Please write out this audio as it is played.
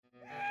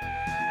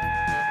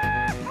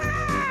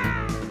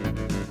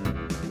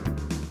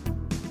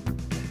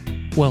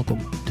Welcome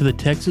to the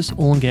Texas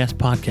Oil and Gas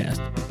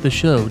Podcast, the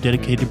show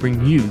dedicated to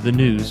bring you the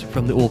news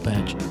from the oil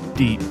patch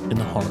deep in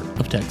the heart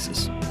of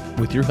Texas,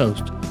 with your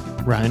hosts,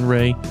 Ryan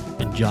Ray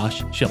and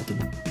Josh Shelton.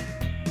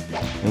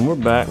 And we're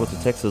back with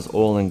the Texas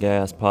Oil and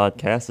Gas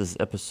Podcast. This is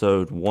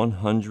episode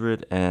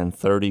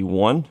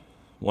 131.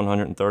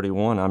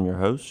 131. I'm your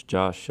host,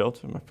 Josh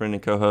Shelton. My friend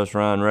and co-host,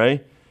 Ryan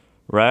Ray.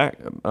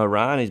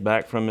 Ryan, he's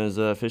back from his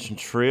fishing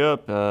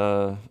trip.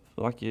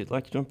 Like you're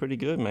doing pretty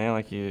good, man.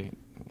 Like you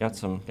got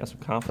some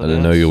confidence. I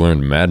didn't know you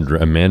learned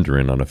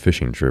Mandarin on a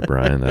fishing trip,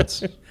 Ryan.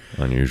 That's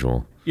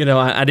unusual. You know,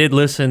 I did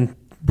listen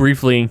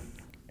briefly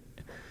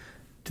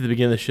to the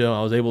beginning of the show.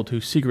 I was able to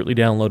secretly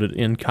download it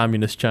in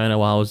communist China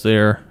while I was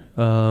there.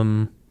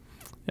 I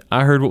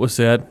heard what was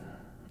said.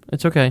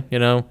 It's okay, you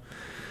know.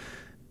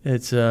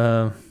 It's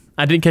I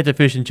didn't catch a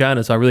fish in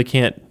China, so I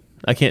can't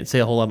say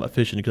a whole lot about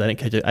fishing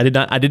because I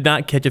did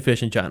not catch a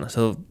fish in China.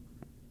 So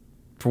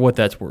for what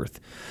that's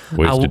worth.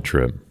 Wasted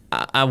trip.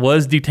 I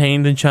was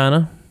detained in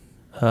China.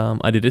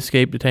 I did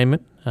escape detainment.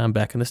 I'm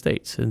back in the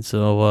States. And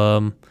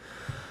so,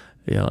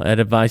 at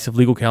advice of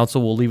legal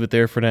counsel, we'll leave it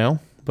there for now.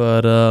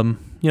 But,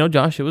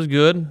 Josh, it was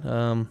good.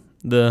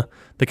 The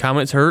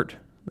comments hurt.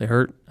 They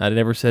hurt. I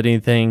never said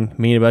anything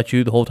mean about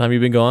you the whole time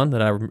you've been gone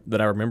that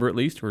I remember at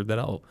least, or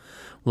that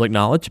will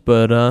acknowledge.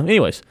 But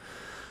anyways,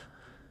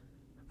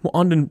 well,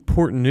 on to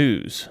important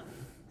news,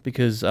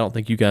 because I don't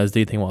think you guys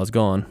did anything while I was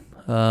gone.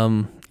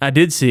 I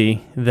did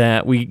see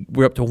that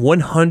we're up to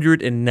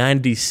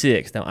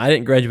 196. Now, I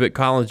didn't graduate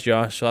college,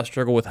 Josh, so I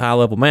struggle with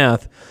high-level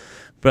math,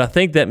 but I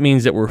think that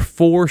means that we're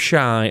 4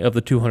 shy of the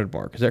 200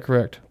 mark. Is that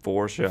correct?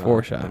 4 shy.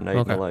 4 shy.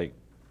 Nathan Lake.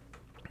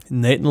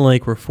 Nathan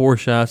Lake, we're 4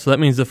 shy. So that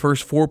means the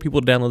first 4 people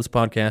to download this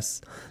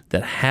podcast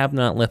that have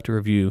not left a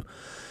review,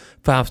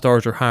 5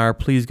 stars or higher,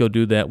 please go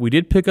do that. We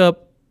did pick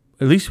up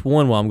at least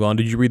one while I'm gone.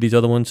 Did you read these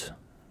other ones?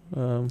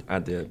 I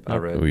did. I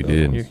read. We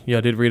did. Yeah, I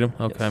did read them.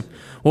 Okay. Yes.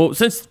 Well,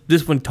 since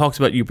this one talks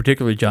about you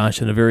particularly,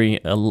 Josh, in a very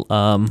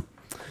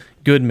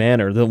good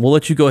manner, then we'll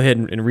let you go ahead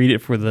and read it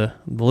for the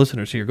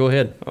listeners here. Go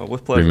ahead.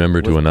 With pleasure.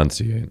 Remember to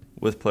enunciate.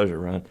 With pleasure,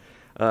 Ryan.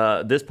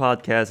 This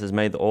podcast has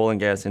made the oil and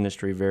gas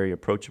industry very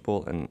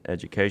approachable and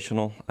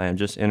educational. I am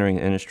just entering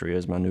the industry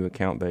as my new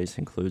account base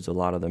includes a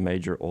lot of the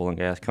major oil and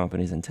gas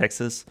companies in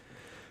Texas.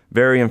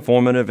 Very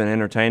informative and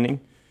entertaining.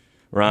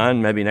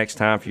 Ryan, maybe next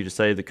time for you to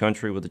save the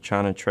country with the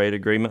China trade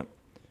agreement.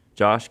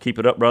 Josh, keep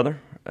it up, brother.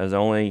 As the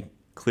only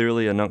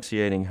clearly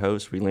enunciating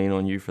host, we lean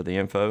on you for the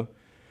info.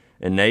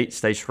 And Nate,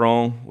 stay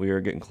strong. We are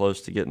getting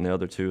close to getting the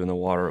other 2 in the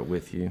water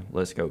with you.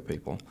 Let's go,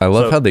 people. I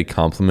love how they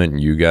compliment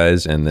you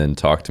guys and then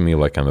talk to me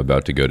like I'm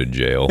about to go to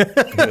jail.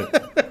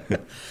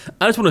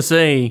 I just want to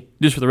say,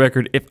 just for the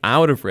record, if I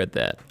would have read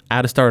that,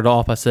 I'd have started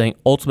off by saying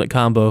Ultimate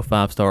Combo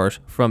 5 stars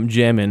from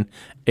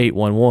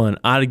Jammin811.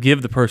 I'd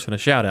give the person a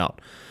shout out.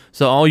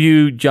 So all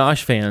you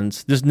Josh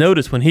fans, just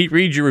notice when he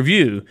reads your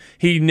review,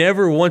 he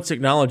never once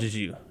acknowledges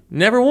you.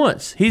 Never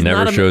once. He's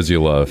never shows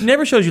you love.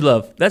 Never shows you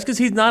love. That's because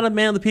he's not a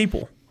man of the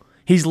people.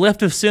 He's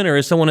left of center,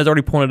 as someone has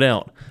already pointed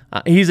out.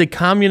 He's a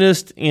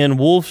communist in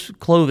wolf's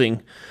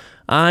clothing.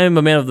 I'm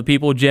a man of the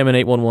people,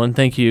 Jammin811.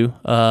 Thank you.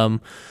 On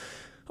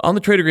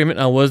the trade agreement,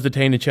 I was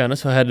detained in China,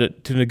 so I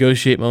had to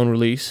negotiate my own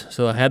release.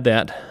 So I had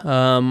that.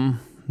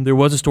 There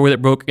was a story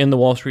that broke in the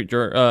Wall Street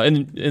Journal,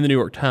 in the New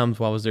York Times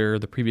while I was there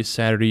the previous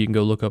Saturday. You can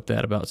go look up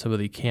that about some of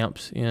the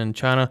camps in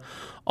China.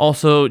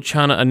 Also,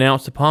 China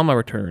announced upon my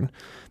return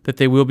that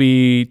they will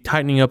be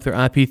tightening up their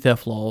IP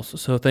theft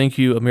laws. So thank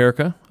you,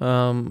 America.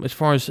 As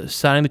far as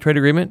signing the trade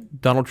agreement,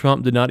 Donald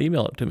Trump did not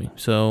email it to me.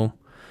 So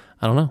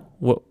I don't know.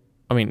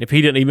 If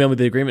he didn't email me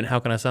the agreement, how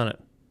can I sign it?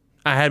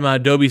 I had my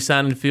Adobe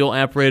Sign and Fill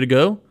app ready to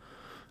go.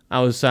 I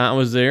was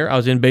there. I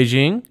was in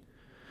Beijing.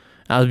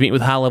 I was meeting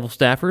with high-level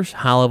staffers,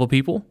 high-level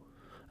people.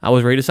 I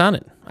was ready to sign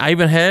it. I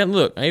even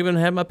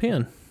had my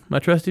pen, my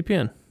trusty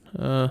pen,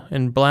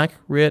 in black,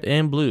 red,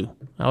 and blue.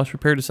 I was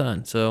prepared to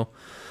sign. So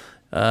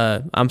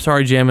I'm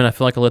sorry, Jammin. I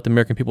feel like I let the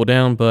American people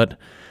down, but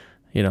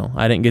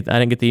I didn't get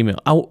the email.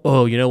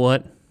 Oh, you know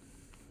what?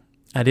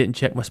 I didn't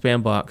check my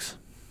spam box.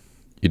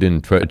 You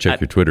didn't check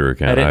your Twitter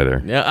account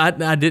either. Yeah,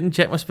 I didn't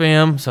check my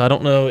spam, so I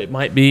don't know. It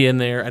might be in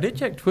there. I did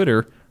check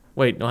Twitter.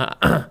 Wait, no.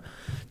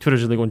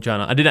 Twitter's illegal in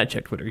China. I did not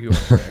check Twitter. You are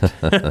correct.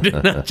 I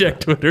did not check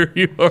Twitter.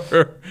 You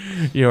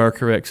are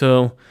correct.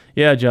 So,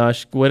 yeah,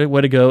 Josh, way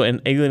to go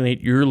and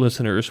alienate your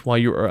listeners while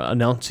you are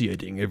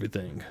enunciating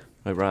everything.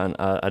 Hey, Ryan,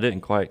 I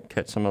didn't quite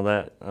catch some of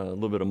that. A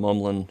little bit of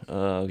mumbling.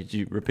 Could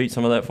you repeat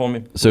some of that for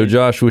me? So,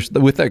 Josh,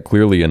 with that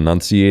clearly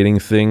enunciating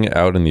thing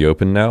out in the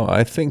open now,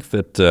 I think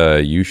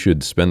that you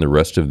should spend the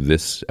rest of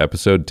this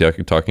episode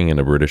talking in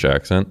a British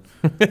accent.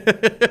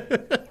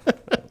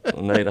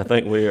 Nate, I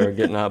think we are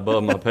getting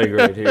above my pay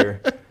grade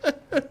here.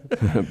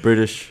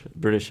 British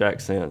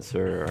accents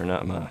are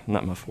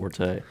not my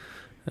forte.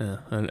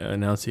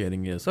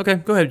 Enunciating is. Okay,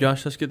 go ahead,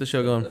 Josh. Let's get the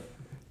show going.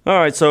 All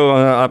right, so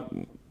a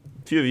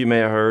few of you may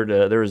have heard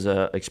there was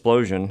an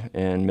explosion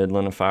in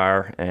Midland, a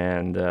fire,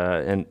 and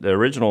the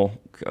original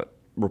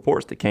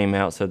reports that came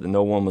out said that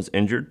no one was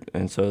injured,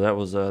 and so that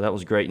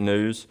was great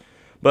news.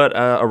 But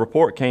a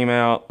report came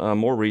out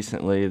more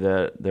recently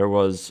that there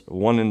was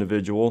one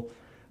individual,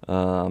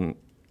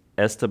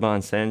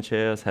 Esteban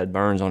Sanchez, had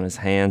burns on his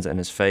hands and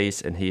his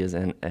face, and he is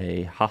in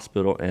a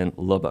hospital in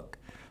Lubbock.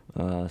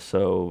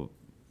 So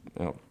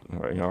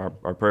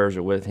our prayers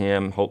are with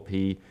him. Hope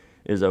he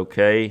is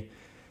okay.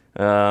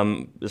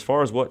 As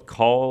far as what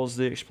caused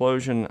the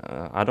explosion,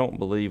 I don't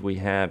believe we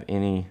have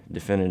any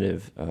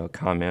definitive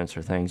comments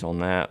or things on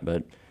that,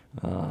 but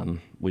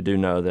we do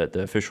know that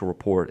the official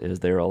report is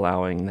they're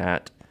allowing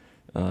that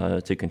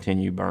to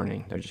continue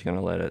burning. They're just going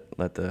to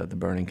let the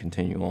burning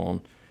continue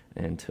on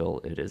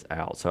until it is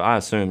out. So I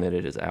assume that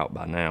it is out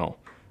by now.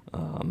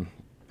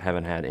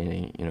 Haven't had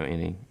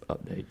any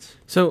updates.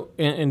 So,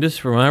 and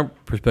just from my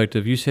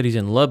perspective, you said he's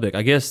in Lubbock.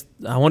 I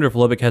wonder if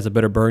Lubbock has a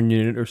better burn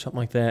unit or something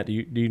like that. Do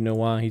you know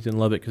why he's in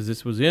Lubbock? Because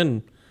this was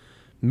in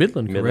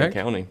Midland, correct? Midland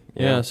County.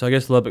 Yeah. So I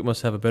guess Lubbock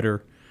must have a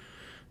better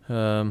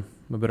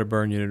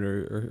burn unit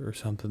or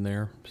something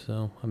there.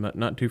 So I'm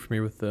not too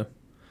familiar with the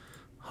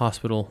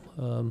hospital.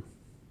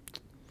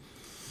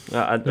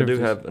 I do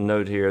have a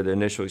note here. The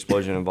initial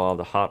explosion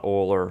involved a hot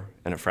oiler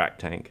and a frac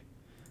tank.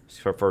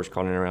 First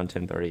called in around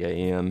 10:30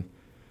 a.m.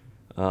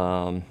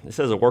 It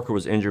says a worker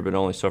was injured but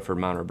only suffered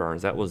minor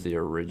burns. That was the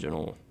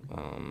original.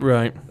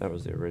 Right. That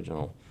was the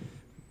original.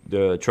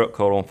 The truck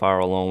caught on fire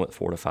along with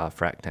 4 to 5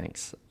 frac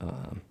tanks.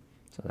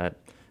 So that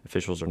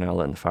officials are now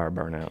letting the fire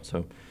burn out.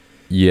 So.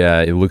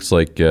 Yeah, it looks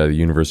like the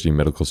University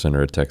Medical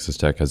Center at Texas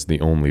Tech has the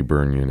only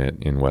burn unit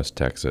in West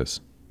Texas.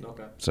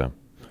 Okay. So.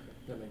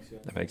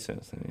 That makes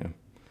sense. Then, yeah.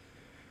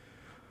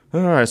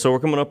 All right, so we're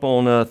coming up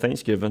on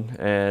Thanksgiving,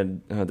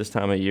 and this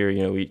time of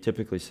year, we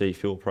typically see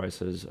fuel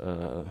prices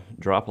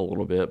drop a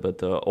little bit, but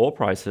the oil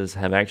prices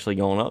have actually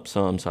gone up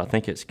some. So I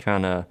think it's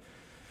kind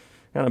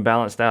of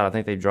balanced out. I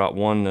think they dropped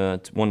 1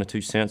 to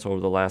 2 cents over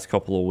the last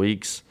couple of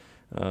weeks.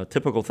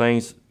 Typical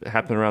things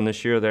happen around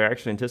this year. They're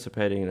actually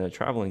anticipating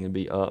traveling to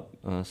be up.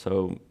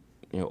 So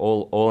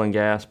oil and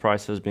gas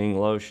prices being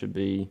low should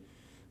be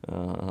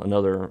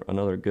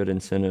another good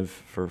incentive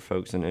for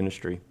folks in the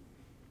industry.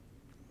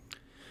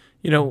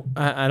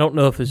 I don't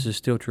know if this is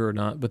still true or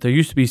not, but there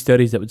used to be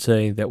studies that would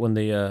say that when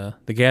the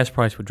gas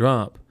price would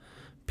drop,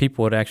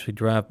 people would actually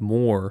drive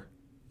more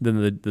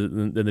than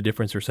the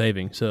difference they're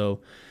saving. So,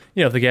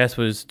 if the gas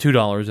was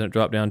 $2 and it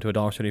dropped down to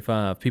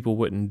 $1.75, people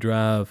wouldn't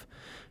drive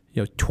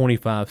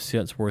 25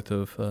 cents worth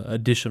of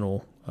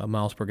additional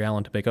miles per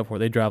gallon to make up for it.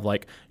 They drive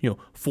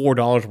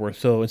 $4 worth.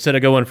 So instead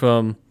of going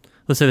from,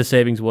 let's say the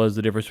savings was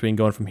the difference between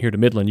going from here to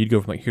Midland, you'd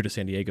go from here to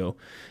San Diego.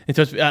 And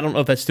so I don't know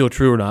if that's still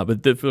true or not,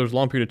 but there was a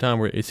long period of time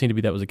where it seemed to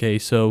be that was the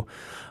case. So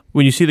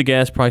when you see the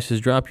gas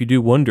prices drop, you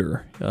do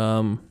wonder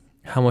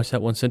how much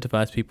that will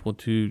incentivize people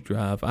to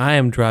drive. I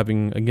am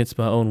driving against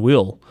my own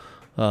will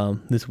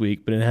this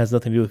week, but it has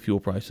nothing to do with fuel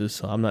prices,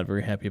 so I'm not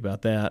very happy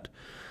about that.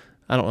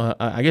 I don't know.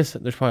 I guess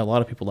there's probably a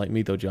lot of people like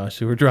me, though, Josh,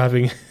 who are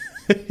driving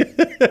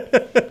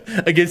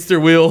against their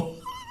will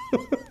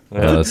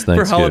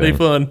for holiday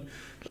fun.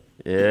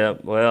 Yeah,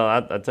 well,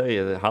 I tell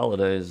you, the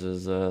holidays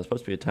is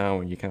supposed to be a time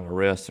when you kind of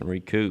rest and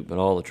recoup, but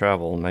all the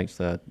travel makes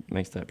that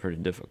pretty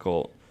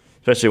difficult,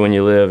 especially when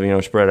you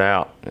live, spread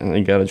out, and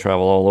you got to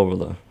travel all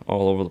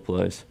over the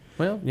place.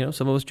 Well,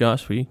 some of us,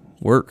 Josh, we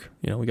work.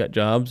 We got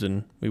jobs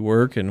and we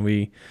work, and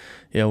we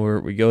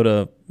go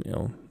to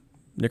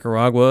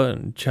Nicaragua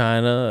and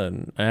China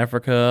and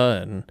Africa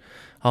and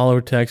all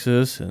over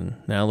Texas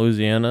and now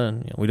Louisiana,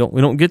 and we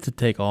don't get to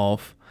take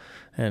off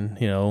and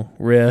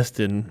rest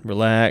and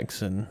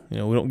relax, and we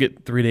don't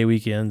get 3-day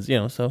weekends,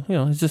 so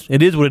it's just,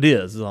 it is what it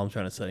is all I'm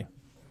trying to say.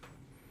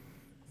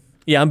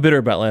 Yeah, I'm bitter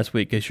about last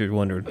week, in case you're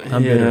wondering.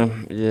 I'm bitter.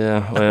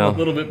 Yeah, well, I'm a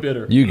little bit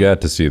bitter. You got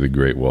to see the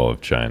Great Wall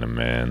of China,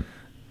 man.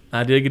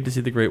 I did get to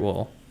see the Great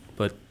Wall,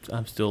 but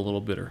I'm still a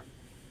little bitter.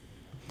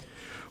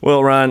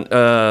 Well, Ryan,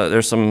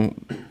 there's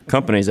some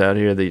companies out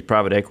here, the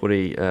private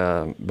equity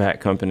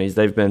backed companies.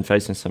 They've been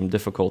facing some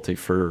difficulty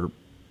for,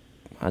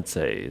 I'd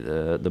say,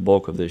 the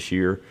bulk of this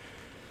year.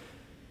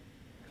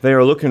 They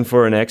are looking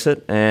for an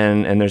exit,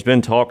 and there's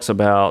been talks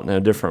about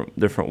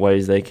different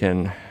ways they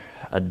can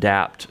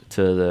adapt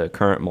to the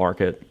current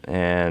market.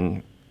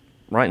 And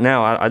right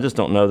now, I just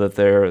don't know that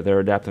they're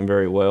adapting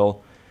very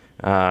well.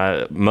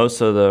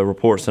 Most of the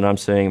reports that I'm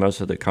seeing,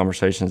 most of the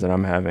conversations that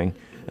I'm having,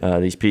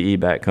 these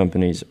PE-backed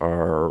companies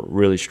are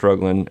really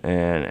struggling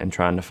and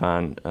trying to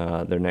find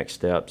their next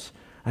steps.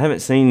 I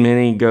haven't seen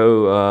many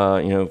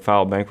go,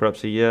 file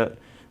bankruptcy yet.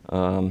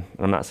 I'm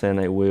not saying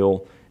they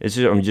will.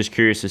 I'm just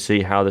curious to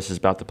see how this is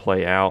about to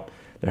play out.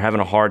 They're having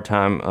a hard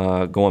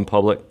time going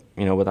public,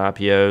 with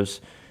IPOs.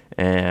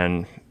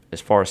 And as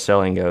far as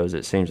selling goes,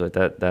 it seems like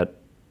that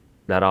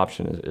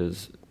option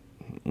is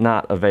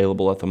not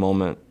available at the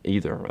moment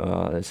either.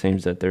 It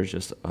seems that there's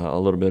just a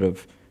little bit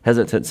of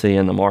hesitancy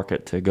in the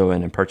market to go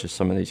in and purchase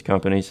some of these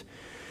companies.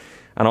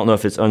 I don't know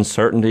if it's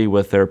uncertainty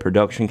with their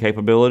production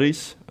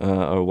capabilities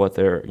or what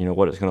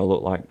what it's going to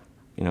look like,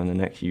 in the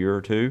next year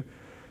or two.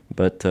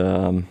 But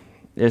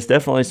it's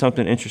definitely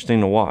something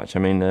interesting to watch. I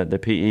mean, the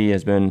PE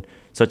has been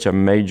such a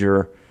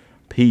major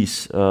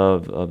piece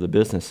of the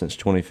business since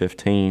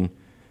 2015.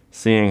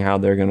 seeing how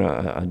they're going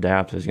to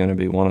adapt is going to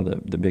be one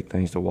of the big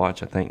things to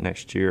watch, I think,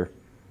 next year.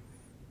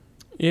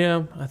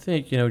 Yeah, I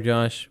think,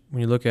 Josh,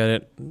 when you look at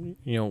it,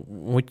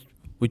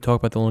 we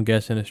talk about the oil and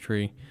gas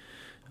industry.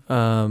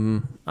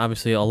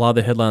 Obviously, a lot of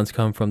the headlines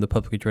come from the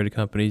publicly traded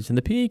companies, and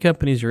the PE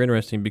companies are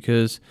interesting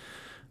because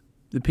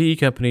the PE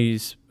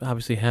companies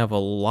obviously have a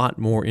lot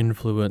more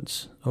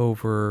influence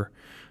over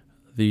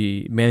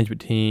the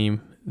management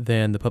team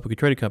than the publicly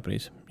traded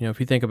companies. If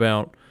you think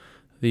about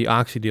the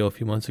Oxy deal a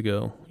few months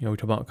ago, we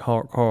talked about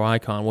Carl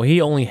Icahn. Well, he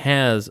only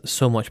has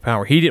so much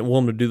power. He didn't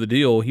want him to do the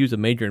deal. He was a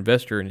major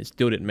investor, and it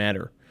still didn't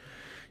matter.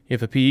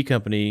 If a PE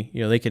company,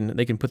 they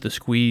can put the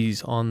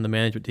squeeze on the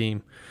management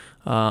team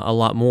a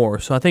lot more.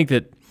 So I think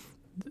that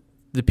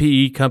the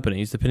PE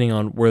companies, depending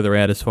on where they're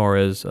at as far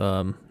as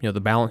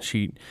the balance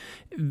sheet,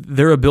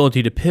 their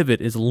ability to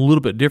pivot is a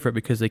little bit different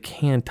because they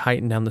can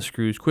tighten down the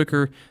screws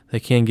quicker. They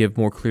can give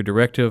more clear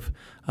directive.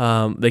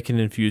 They can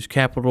infuse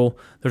capital.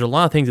 There's a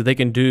lot of things that they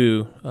can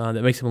do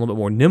that makes them a little bit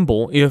more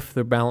nimble if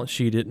their balance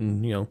sheet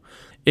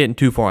isn't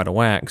too far out of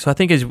whack. So I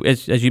think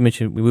as you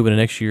mentioned, we move into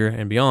next year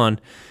and beyond,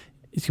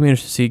 it's going to be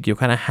interesting to see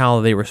kind of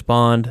how they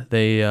respond.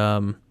 They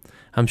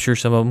I'm sure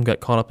some of them got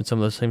caught up in some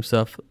of the same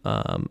stuff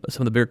some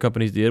of the bigger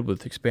companies did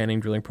with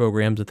expanding drilling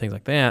programs and things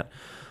like that.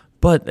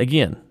 But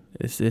again,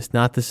 it's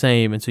not the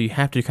same, and so you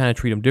have to kind of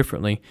treat them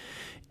differently.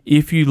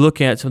 If you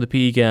look at some of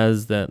the PE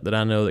guys that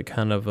I know that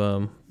kind of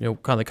kind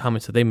of the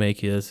comments that they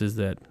make is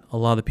that a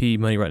lot of the PE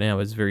money right now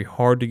is very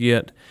hard to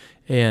get,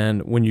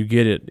 and when you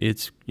get it,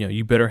 it's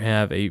you better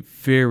have a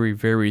very,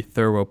 very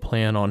thorough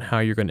plan on how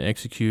you're going to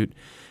execute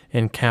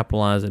and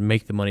capitalize and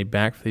make the money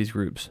back for these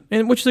groups,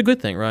 and which is a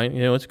good thing, right?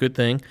 It's a good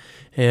thing,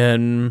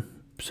 and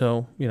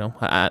so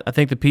I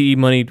think the PE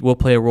money will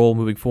play a role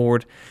moving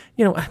forward.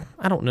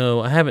 I don't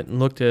know. I haven't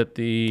looked at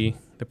the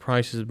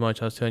prices as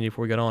much. I was telling you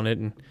before we got on it,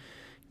 and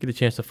get a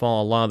chance to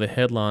follow a lot of the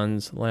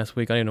headlines last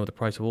week. I don't even know what the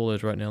price of oil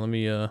is right now. Let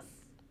me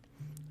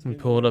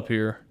pull it up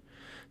here.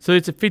 So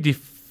it's at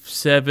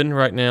 57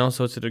 right now,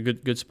 so it's at a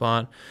good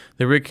spot.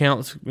 The rig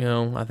counts,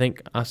 I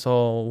think I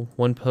saw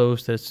one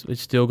post that's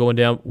it's still going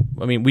down.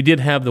 I mean, we did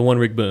have the one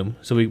rig boom,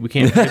 so we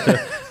can't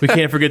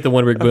forget the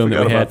one rig boom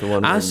that we had.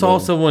 I saw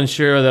someone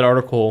share that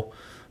article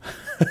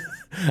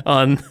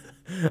on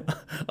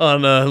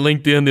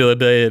LinkedIn the other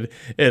day,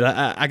 and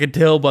I could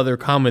tell by their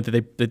comment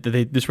that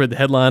they just read the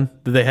headline,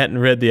 that they hadn't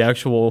read the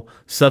actual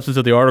substance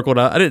of the article. And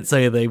I didn't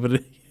say anything,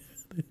 but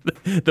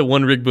the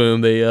one rig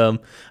boom,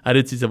 I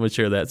did see someone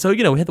share that. So we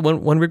had the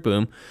one rig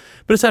boom,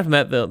 but aside from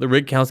that, the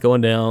rig count's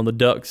going down. The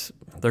DUCs,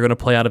 they're going to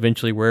play out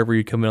eventually wherever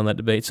you come in on that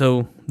debate.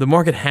 So the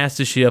market has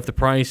to shift. The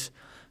price,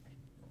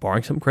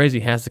 barring something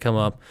crazy, has to come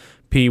up.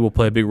 P will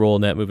play a big role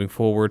in that moving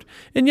forward.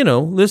 And,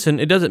 listen,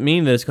 it doesn't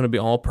mean that it's going to be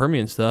all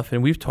Permian stuff.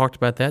 And we've talked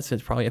about that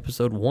since probably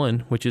episode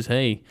 1, which is,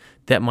 hey,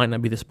 that might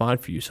not be the spot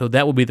for you. So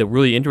that will be the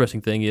really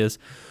interesting thing is,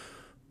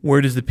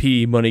 where does the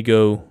PE money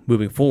go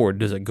moving forward?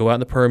 Does it go out in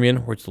the Permian,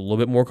 where it's a little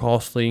bit more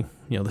costly?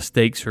 The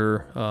stakes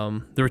are,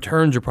 the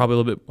returns are probably a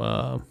little bit,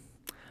 I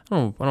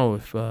don't know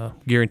if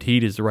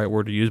guaranteed is the right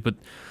word to use, but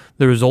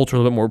the results are a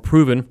little bit more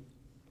proven.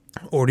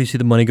 Or do you see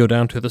the money go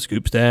down to the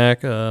Scoop Stack,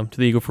 to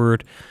the Eagle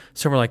Ford,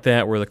 somewhere like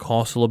that, where the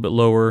cost is a little bit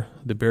lower,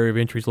 the barrier of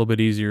entry is a little bit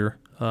easier.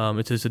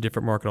 It's just a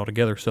different market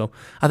altogether. So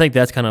I think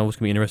that's kind of what's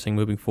going to be interesting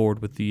moving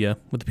forward with the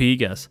PE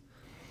guys.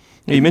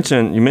 Yeah, you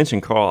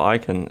mentioned Carl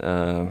Icahn.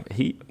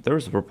 There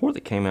was a report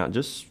that came out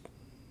just,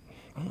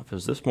 I don't know if it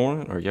was this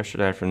morning or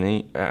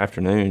yesterday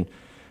afternoon,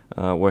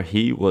 where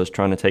he was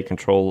trying to take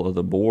control of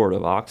the board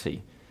of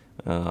Oxy.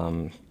 It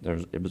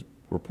was a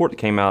report that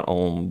came out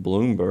on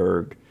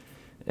Bloomberg.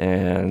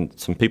 And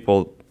some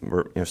people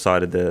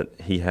cited that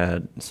he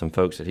had some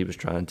folks that he was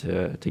trying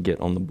to get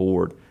on the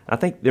board. I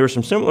think there were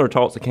some similar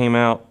talks that came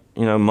out,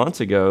 months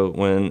ago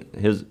when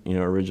his,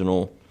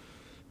 original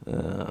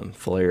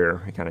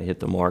flare kind of hit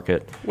the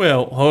market.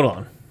 Well, hold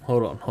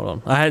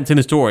on. I hadn't seen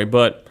the story,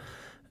 but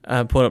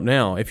I pull it up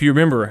now. If you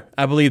remember,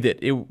 I believe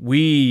that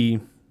we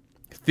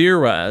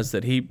theorized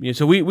that he.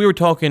 So we were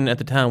talking at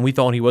the time. We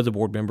thought he was a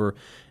board member,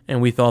 and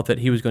we thought that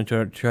he was going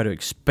to try to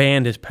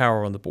expand his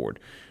power on the board.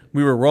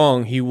 We were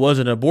wrong. He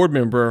wasn't a board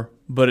member,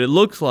 but it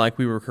looks like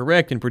we were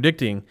correct in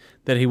predicting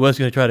that he was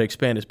going to try to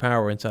expand his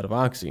power inside of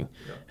Oxy.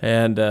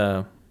 And,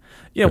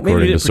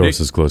 according to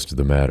sources close to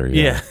the matter,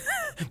 yeah.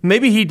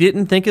 Maybe he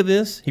didn't think of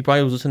this. He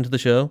probably was listening to the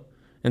show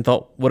and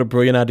thought, what a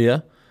brilliant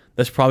idea.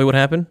 That's probably what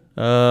happened,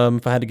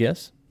 if I had to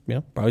guess.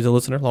 Probably he's a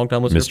listener,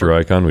 long-time listener.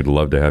 Mr. Icahn, we'd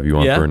love to have you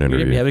on for an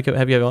interview. Yeah,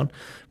 have you on.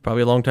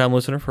 Probably a long-time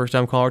listener,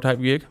 first-time caller type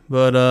gig.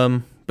 But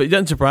it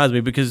doesn't surprise me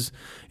because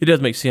it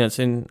does make sense.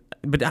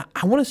 But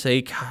I want to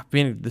say,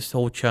 being this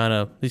whole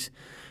China,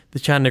 the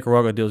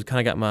China-Nicaragua deals kind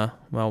of got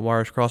my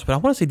wires crossed. But I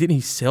want to say, didn't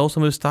he sell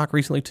some of his stock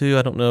recently too?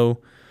 I don't know.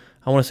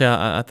 I want to say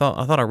I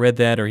thought I read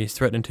that, or he's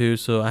threatening to.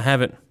 So I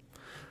haven't.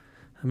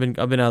 I've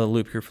been out of the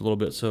loop here for a little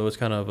bit, so it's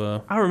kind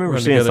of. I remember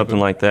seeing something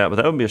like that, but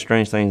that would be a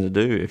strange thing to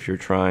do if you're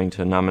trying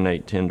to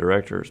nominate 10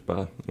 directors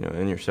by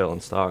and you're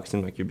selling stock. It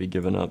seems like you'd be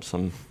giving up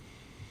some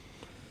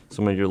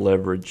of your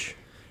leverage.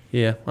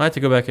 Yeah, I have to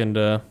go back and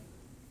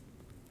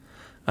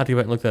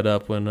look that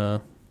up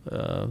when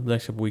the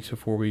next couple weeks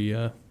before we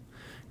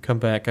come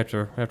back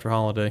after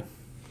holiday.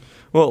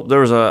 Well, there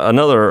was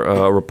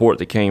another report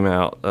that came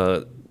out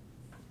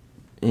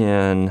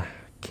in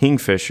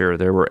Kingfisher.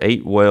 There were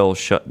 8 wells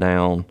shut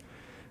down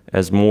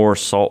as more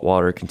salt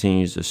water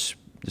continues to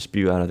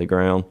spew out of the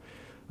ground.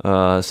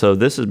 So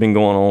this has been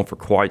going on for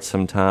quite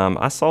some time.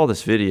 I saw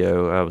this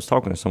video. I was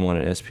talking to someone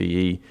at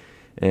SPE,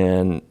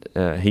 and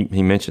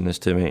he mentioned this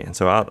to me, and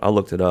so I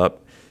looked it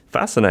up.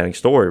 Fascinating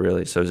story,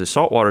 really. So the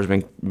salt water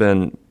has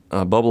been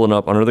bubbling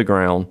up under the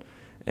ground,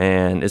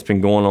 and it's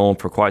been going on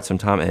for quite some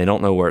time, and they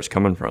don't know where it's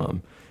coming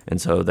from. And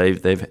so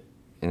they've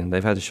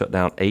had to shut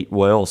down 8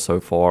 wells so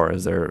far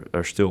as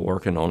they're still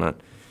working on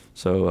it.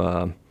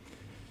 So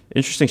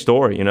interesting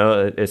story.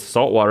 It's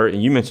salt water,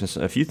 and you mentioned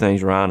a few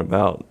things, Ryan,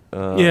 about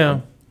yeah.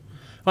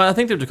 Well, I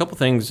think there's a couple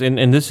things,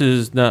 and this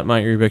is not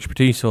my area of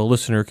expertise, so a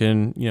listener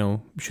can,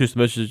 shoot us a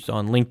message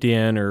on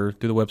LinkedIn or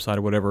through the website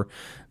or whatever,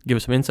 give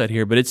us some insight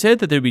here. But it said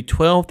that there'd be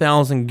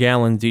 12,000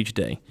 gallons each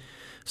day.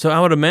 So I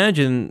would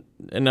imagine,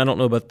 and I don't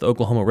know about the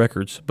Oklahoma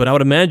records, but I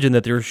would imagine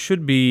that there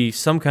should be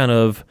some kind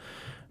of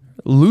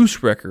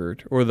loose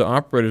record, or the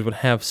operators would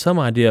have some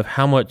idea of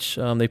how much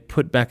they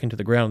put back into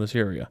the ground in this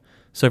area.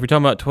 So if you're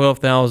talking about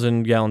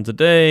 12,000 gallons a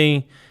day,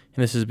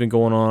 and this has been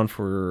going on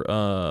for...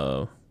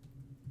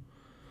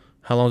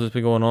 how long has it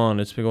been going on?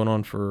 It's been going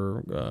on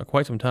for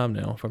quite some time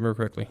now, if I remember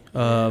correctly.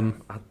 I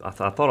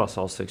thought I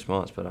saw 6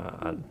 months, but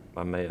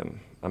I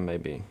may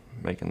be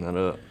making that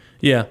up.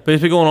 Yeah, but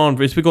it's been going on.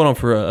 It's been going on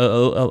for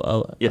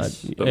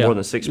more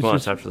than 6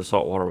 months after the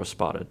salt water was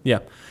spotted. Yeah,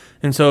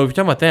 and so if you're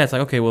talking about that, it's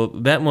like, okay, well,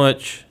 that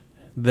much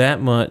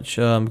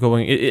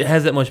going. It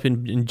has that much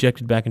been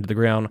injected back into the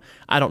ground.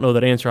 I don't know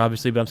that answer,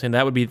 obviously, but I'm saying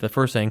that would be the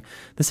first thing.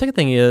 The second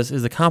thing is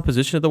the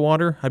composition of the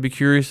water. I'd be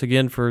curious,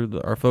 again, for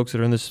our folks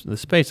that are in this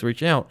space to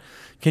reach out.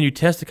 Can you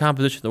test the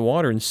composition of the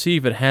water and see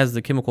if it has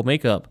the chemical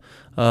makeup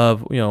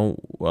of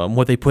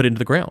what they put into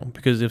the ground?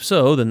 Because if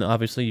so, then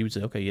obviously you would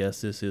say, okay,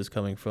 yes, this is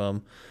coming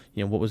from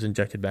what was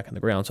injected back in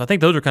the ground. So I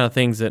think those are kind of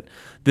things that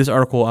this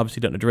article obviously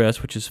doesn't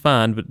address, which is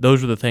fine. But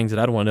those are the things that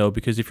I'd want to know,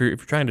 because if you're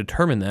trying to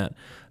determine that,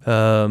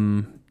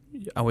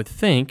 I would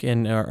think,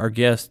 and our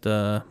guest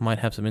might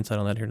have some insight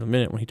on that here in a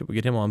minute when we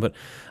get him on, but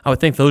I would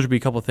think those would be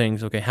a couple of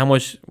things. Okay, how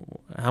much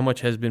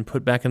has been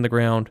put back in the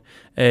ground,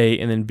 A,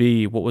 and then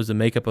B, what was the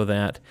makeup of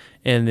that?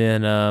 And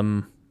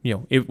then,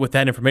 with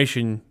that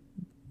information,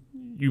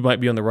 you might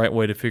be on the right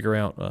way to figure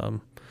out,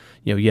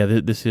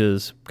 this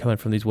is coming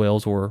from these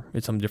wells or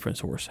it's some different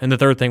source. And the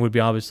third thing would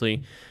be,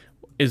 obviously,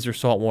 is there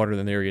salt water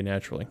in the area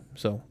naturally?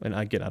 So, and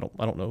I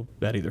don't know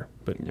that either,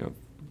 but yeah.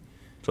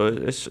 So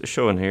it's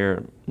showing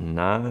here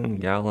 9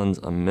 gallons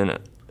a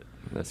minute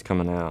that's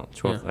coming out.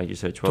 12, like you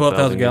said,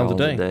 12,000 gallons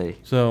a day.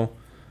 So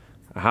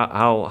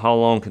how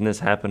long can this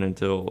happen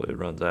until it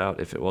runs out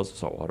if it was a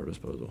saltwater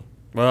disposal?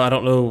 Well, I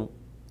don't know.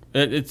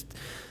 It's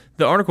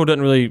the article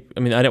doesn't really. I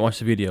mean, I didn't watch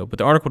the video, but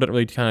the article doesn't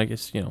really kind of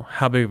guess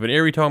how big of an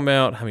area you're talking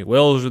about, how many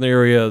wells are in the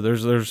area.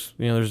 There's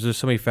just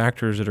so many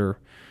factors that are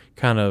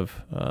kind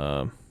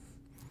of.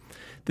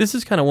 This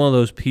is kind of one of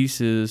those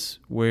pieces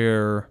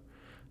where.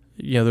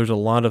 There's a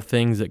lot of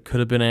things that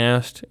could have been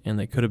asked and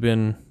they could have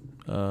been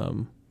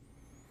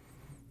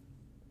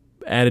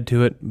added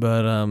to it,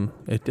 but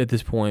at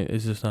this point,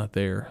 it's just not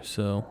there.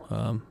 So,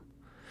 and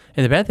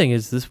the bad thing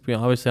is this.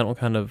 Obviously, I don't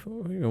kind of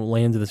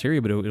lands in this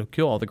area, but it'll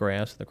kill all the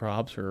grass, the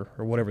crops, or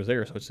whatever's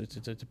there. So it's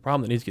a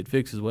problem that needs to get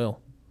fixed as well.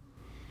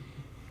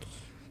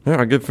 Yeah,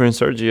 our good friend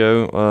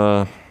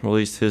Sergio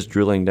released his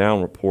drilling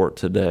down report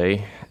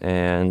today,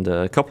 and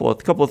a couple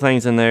of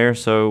things in there.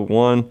 So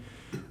one.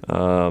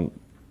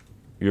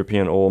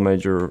 European oil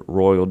major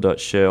Royal Dutch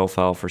Shell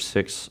filed for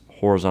 6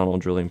 horizontal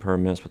drilling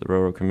permits with the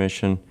Railroad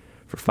Commission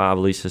for 5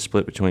 leases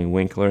split between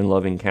Winkler and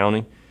Loving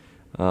County.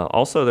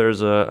 Also,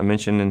 there's a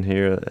mention in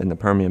here in the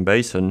Permian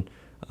Basin,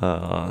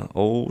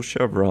 old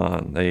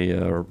Chevron. They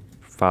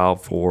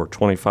filed for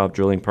 25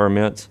 drilling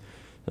permits.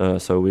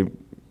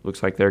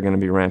 Looks like they're going to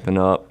be ramping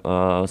up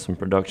some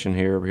production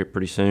here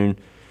pretty soon.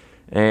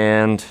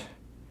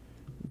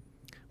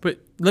 But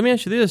let me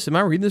ask you this. Am I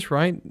reading this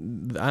right?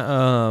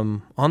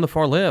 On the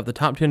far left, the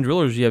top 10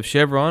 drillers, you have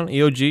Chevron,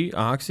 EOG,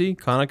 Oxy,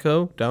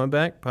 Conoco,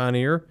 Diamondback,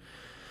 Pioneer,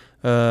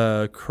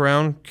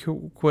 Crown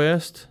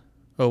Quest,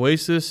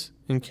 Oasis,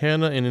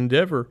 Encana, and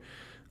Endeavor.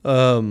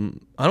 I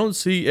don't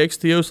see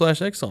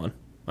XTO/Exxon.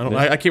 I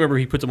can't remember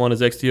if he puts them on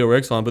as XTO or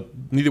Exxon, but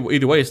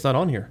either way, it's not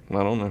on here.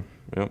 Not on there.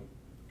 Yep.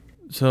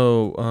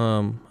 So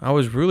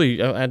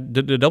I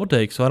did a double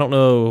take, so I don't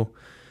know.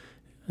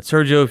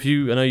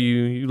 Sergio, I know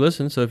you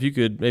listen, so if you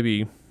could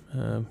maybe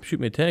shoot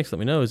me a text, let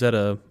me know. Is that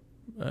an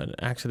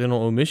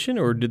accidental omission,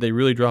 or did they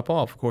really drop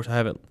off? Of course, I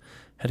haven't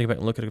had to go back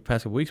and look at it the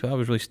past couple weeks, but I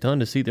was really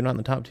stunned to see they're not in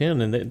the top 10.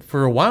 And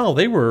for a while,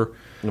 they were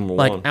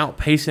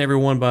outpacing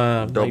everyone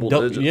by double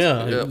digits.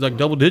 Yeah, like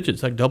double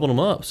digits, like doubling them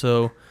up.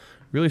 So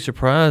really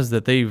surprised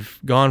that they've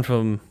gone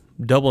from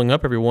doubling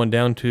up everyone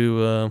down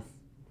to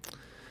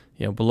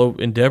below.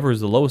 Endeavor is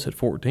the lowest at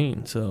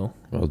 14. So,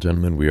 well,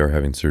 gentlemen, we are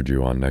having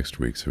Sergio on next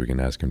week, so we can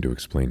ask him to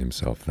explain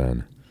himself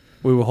then.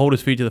 We will hold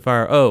his feet to the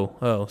fire.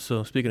 Oh.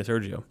 So speaking of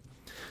Sergio,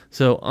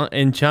 So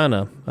in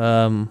China,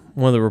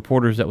 one of the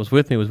reporters that was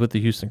with me was with the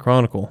Houston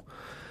Chronicle,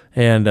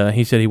 and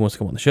he said he wants to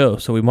come on the show.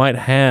 So we might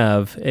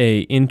have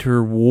a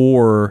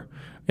interwar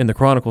in the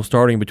Chronicle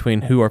starting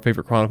between who our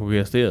favorite Chronicle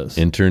guest is.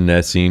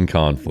 Internecine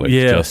conflict,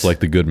 Yes. just like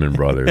the Goodman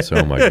brothers.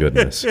 Oh, my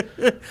goodness.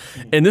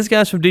 And this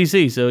guy's from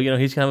D.C., so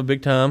he's kind of a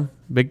big time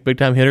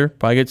hitter.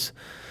 Probably gets,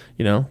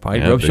 probably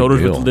Yeah, rub big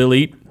shoulders deal. with the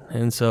elite.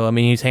 And so,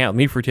 he's hanging out with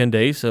me for 10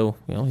 days, so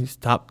he's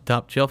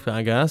top shelf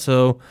guy.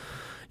 So,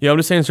 I'm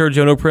just saying,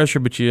 Sergio, no pressure,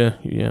 but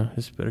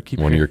just better keep.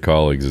 One of your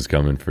colleagues is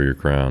coming for your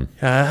crown.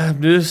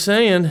 I'm just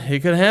saying, it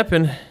could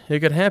happen.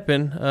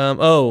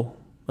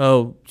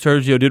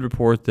 Sergio did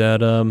report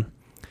that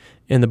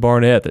in the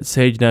Barnett that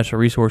Sage Natural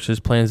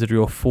Resources plans to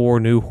drill 4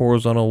 new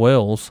horizontal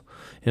wells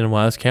in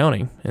Wise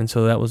County, and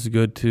so that was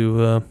good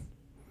to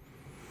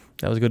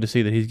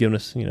see that he's given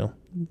us.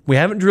 We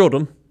haven't drilled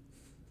them,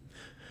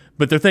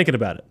 but they're thinking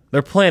about it.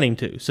 They're planning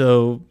to.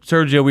 So,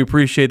 Sergio, we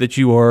appreciate that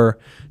you are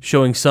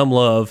showing some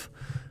love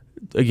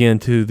again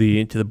to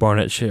the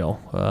Barnett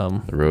Shale.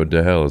 The road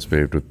to hell is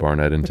paved with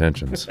Barnett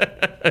intentions.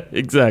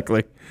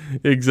 Exactly.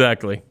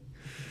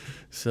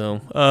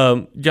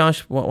 So,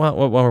 Josh, while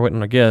we're waiting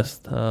on our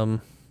guest, I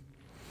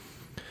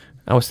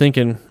was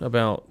thinking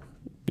about,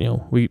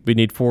 we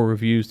need 4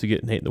 reviews to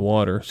get Nate in the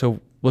water. So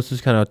let's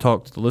just kind of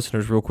talk to the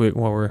listeners real quick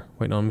while we're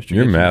waiting on Mr.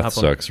 Your Gibson to math hop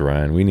on. sucks,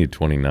 Ryan. We need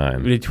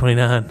 29. We need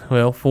 29.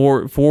 Well,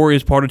 four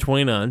is part of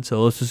 29,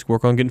 so let's just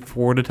work on getting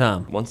 4 at a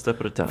time. One step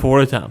at a time.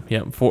 4 at a time.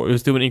 Yeah, 4.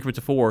 Let's do an increment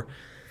of 4.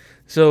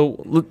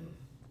 So,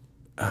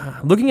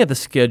 looking at the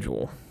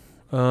schedule,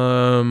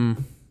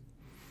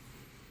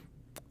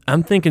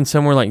 I'm thinking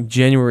somewhere like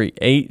January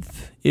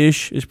 8th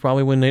ish is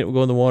probably when Nate will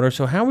go in the water.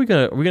 So, how are we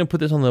gonna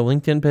put this on the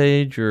LinkedIn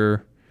page,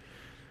 or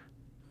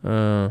we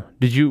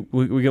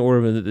gonna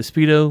order the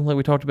Speedo like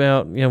we talked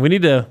about? We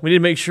need to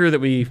make sure that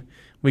we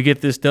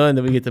get this done,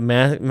 that we get the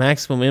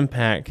maximum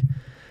impact.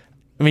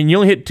 You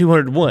only hit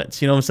 200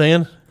 once. You know what I'm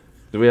saying?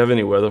 Do we have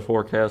any weather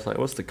forecasts? Like,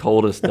 what's the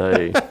coldest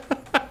day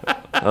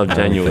of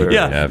January?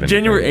 have Yeah, anything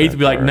January 8th that would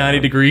be like far 90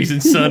 out. degrees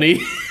and sunny.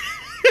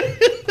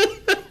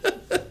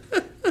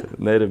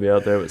 Nate will be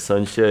out there with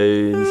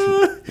sunshades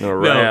and a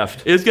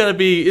raft. No, it's gotta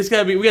be.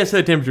 We gotta set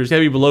a temperature. It's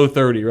gotta be below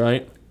 30,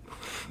 right?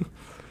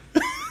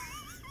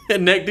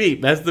 And neck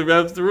deep. That's the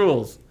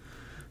rules.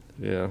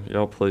 Yeah,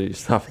 y'all please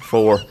stop at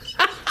 4.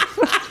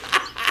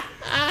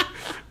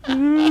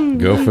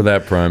 Go for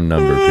that prime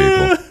number,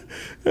 people.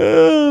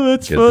 Oh,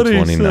 that's Get the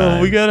funny. 29.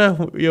 So we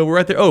gotta. We're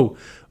right there. Oh,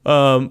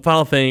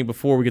 final thing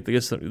before we get the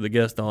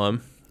guest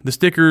on. The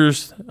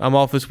stickers. I'm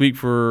off this week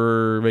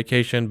for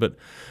vacation, but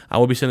I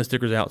will be sending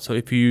stickers out. So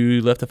if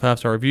you left a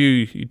 5-star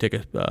review, you take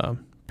a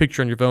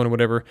picture on your phone or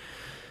whatever,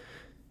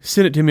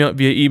 send it to me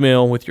via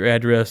email with your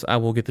address. I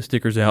will get the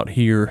stickers out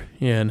here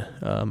in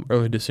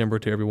early December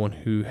to everyone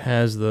who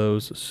has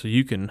those, so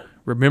you can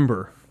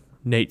remember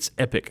Nate's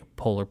epic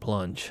polar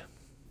plunge.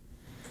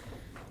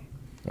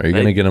 Are you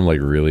going to get them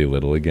like really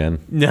little again?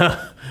 No.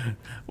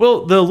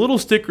 Well, the little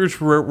stickers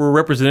were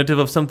representative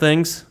of some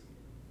things.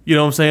 You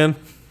know what I'm saying?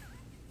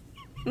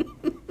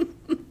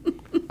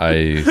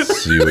 I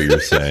see what you're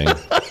saying.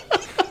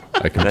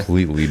 I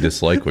completely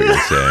dislike what you're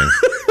saying.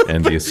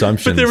 And the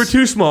assumptions. But they were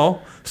too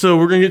small, so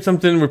we're going to get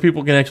something where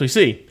people can actually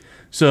see.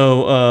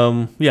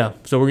 So,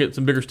 so we're getting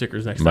some bigger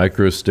stickers next time.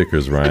 Micro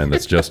stickers, Ryan.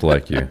 That's just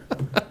like you.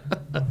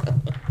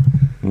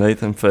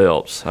 Nathan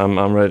Phelps. I'm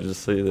ready to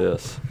see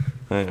this.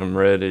 I am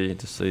ready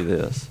to see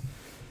this.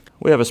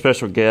 We have a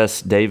special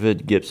guest,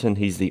 David Gibson.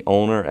 He's the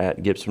owner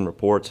at Gibson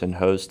Reports and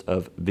host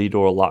of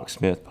Vidor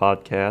Locksmith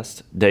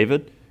podcast.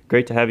 David,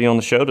 great to have you on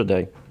the show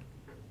today.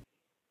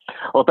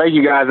 Well, thank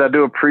you guys. I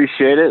do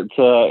appreciate it.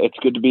 It's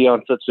good to be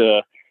on such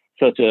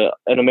an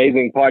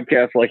amazing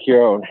podcast like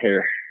your own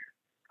here.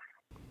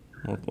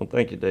 Well,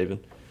 thank you,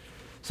 David.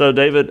 So,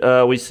 David,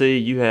 we see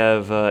you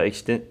have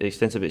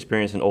extensive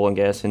experience in oil and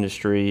gas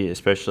industry,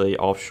 especially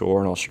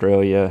offshore in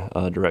Australia,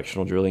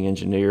 directional drilling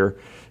engineer.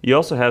 You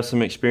also have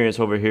some experience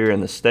over here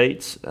in the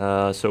States.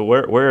 So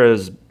where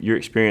has your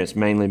experience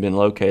mainly been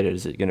located?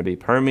 Is it going to be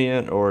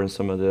Permian or in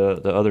some of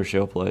the other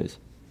shale plays?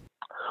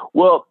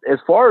 Well, as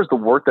far as the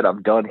work that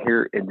I've done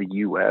here in the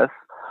U.S.,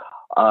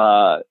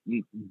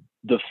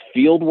 the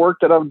field work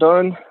that I've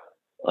done,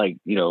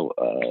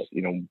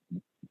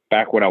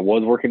 back when I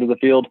was working in the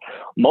field,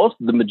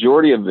 the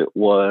majority of it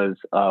was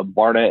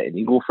Barnett and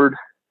Eagle Ford.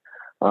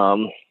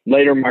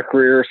 Later in my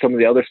career, some of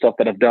the other stuff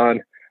that I've done,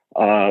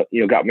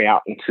 got me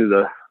out into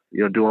the,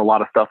 doing a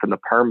lot of stuff in the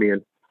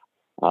Permian.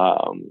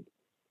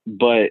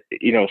 But,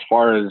 as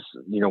far as,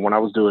 when I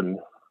was doing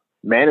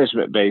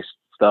management-based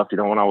stuff,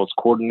 when I was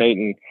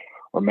coordinating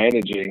or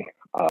managing,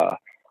 I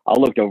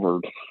looked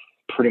over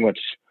pretty much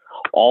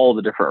all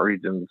the different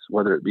regions,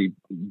 whether it be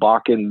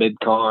Bakken,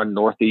 Mid-Con,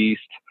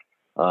 Northeast,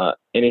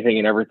 anything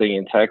and everything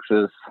in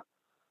Texas,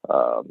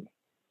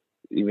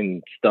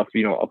 even stuff,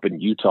 up in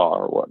Utah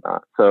or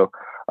whatnot. So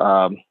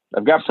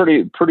I've got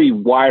pretty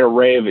wide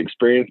array of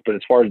experience, but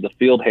as far as the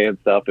field hand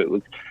stuff, it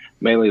was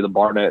mainly the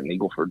Barnett and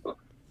Eagle Ford.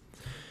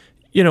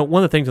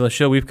 One of the things on the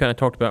show we've kind of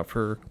talked about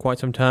for quite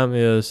some time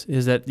is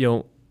that,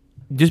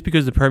 just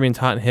because the Permian's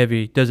hot and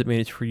heavy doesn't mean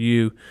it's for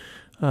you.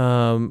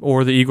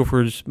 Or the Eagle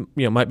Ford's,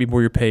 might be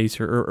more your pace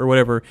or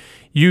whatever.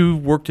 You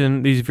worked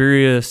in these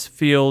various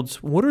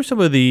fields. What are some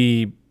of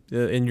the,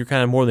 and you're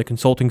kind of more on the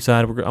consulting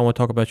side. I want to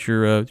talk about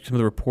your some of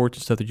the reports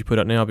and stuff that you put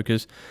out now,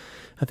 because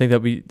I think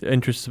that would be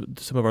interest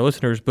to some of our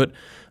listeners. But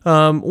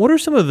what are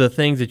some of the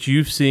things that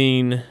you've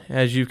seen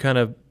as you've kind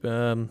of,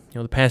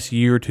 the past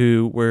year or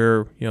two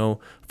where,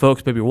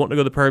 folks maybe wanting to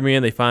go to the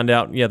Permian, they find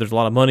out, there's a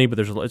lot of money, but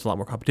it's a lot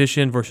more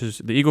competition versus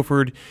the Eagle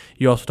Ford.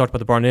 You also talked about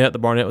the Barnett. The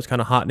Barnett was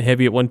kind of hot and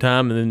heavy at one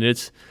time, and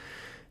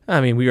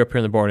then we were up here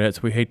in the Barnett,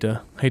 so we hate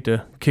to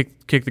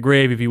kick the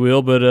grave, if you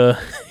will, but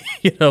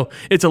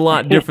it's a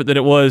lot different than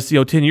it was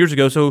 10 years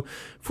ago. So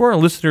for our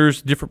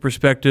listeners, different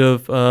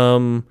perspective.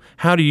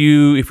 How do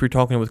you, if you're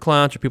talking with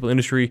clients or people in the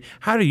industry,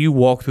 how do you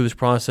walk through this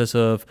process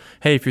of,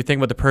 hey, if you're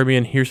thinking about the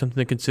Permian, here's something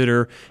to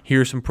consider,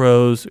 here's some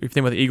pros. If you're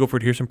thinking about the Eagle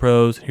Ford, here's some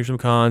pros, here's some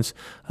cons.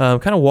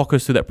 Kind of walk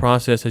us through that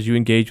process as you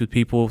engage with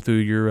people through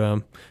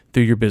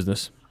your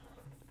business.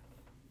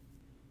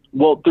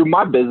 Well, through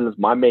my business,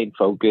 my main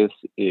focus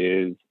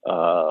is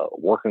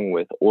working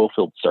with oil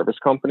field service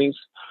companies.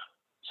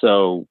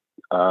 So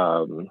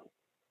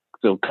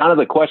kind of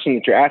the question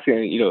that you're asking,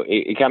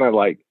 it kind of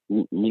like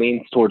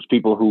leans towards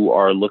people who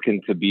are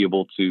looking to be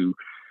able to,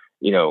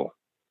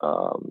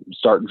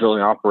 start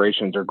drilling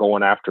operations or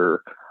going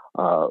after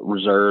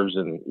reserves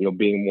and,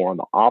 being more on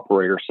the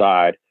operator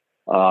side.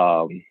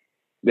 To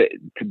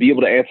be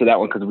able to answer that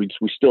one, because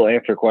we still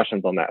answer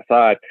questions on that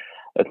side.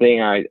 The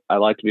thing I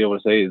like to be able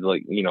to say is,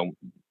 like,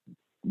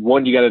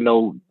 one, you got to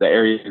know the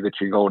area that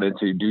you're going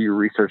into, do your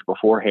research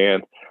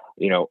beforehand.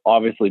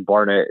 Obviously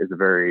Barnett is a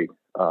very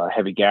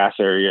heavy gas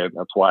area, and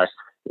that's why,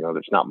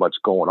 there's not much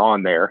going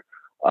on there.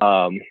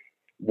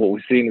 What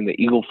we've seen in the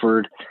Eagle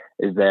Ford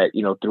is that,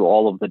 through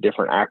all of the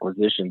different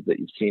acquisitions that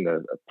you've seen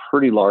a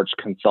pretty large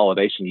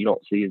consolidation. You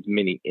don't see as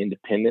many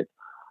independent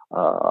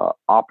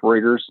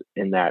operators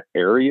in that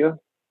area.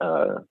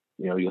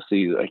 You'll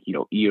see like,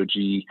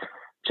 EOG,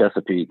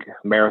 Chesapeake,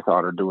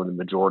 Marathon are doing the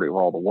majority of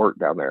all the work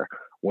down there,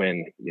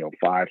 when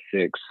 5-6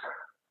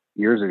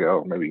 years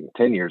ago, maybe even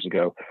 10 years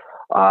ago,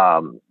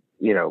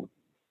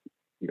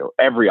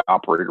 every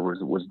operator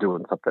was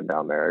doing something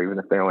down there, even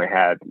if they only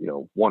had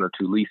 1 or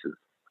 2 leases.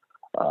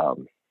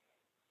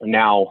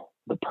 Now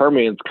the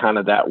Permian's kind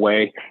of that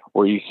way,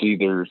 where you see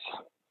there's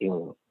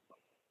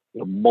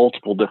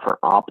multiple different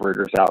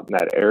operators out in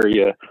that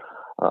area.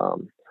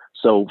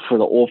 So for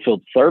the oil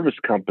field service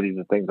companies,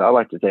 the things I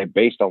like to say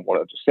based on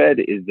what I've just said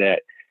is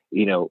that,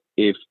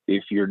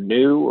 if you're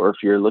new, or if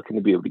you're looking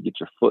to be able to get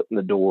your foot in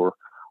the door,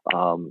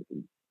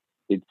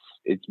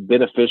 it's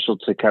beneficial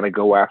to kind of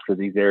go after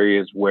these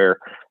areas where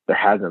there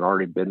hasn't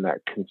already been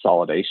that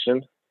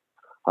consolidation,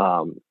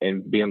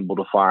 and being able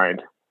to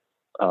find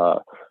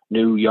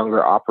new,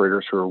 younger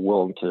operators who are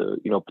willing to,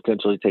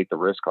 potentially take the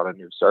risk on a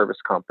new service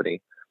company.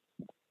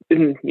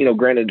 And,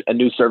 granted, a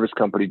new service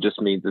company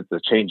just means it's a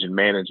change in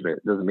management.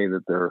 It doesn't mean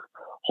that they're a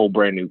whole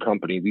brand new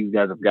company. These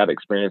guys have got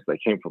experience. They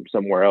came from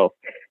somewhere else.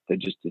 They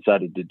just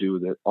decided to do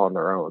it on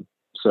their own.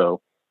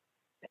 So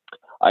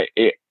I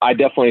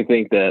definitely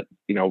think that,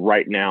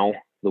 right now,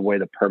 the way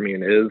the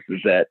Permian is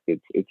that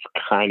it's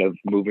kind of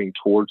moving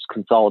towards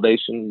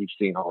consolidation. You've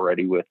seen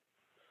already with,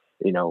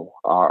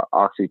 our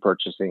Oxy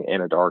purchasing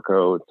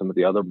Anadarko and some of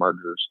the other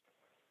mergers,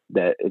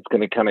 that it's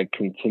going to kind of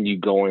continue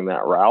going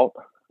that route.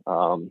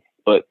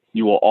 But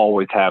you will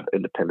always have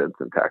independents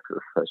in Texas.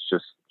 That's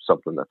just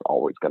something that's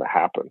always going to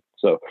happen.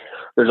 So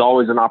there's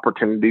always an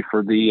opportunity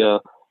for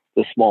the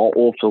small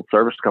oil field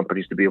service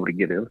companies to be able to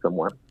get in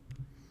somewhere.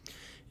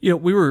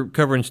 We were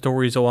covering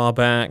stories a while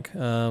back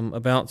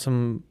about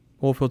some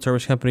oil field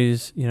service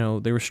companies.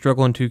 They were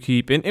struggling to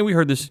keep, and we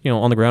heard this,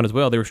 on the ground as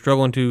well. They were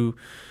struggling to,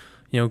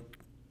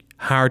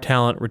 hire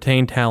talent,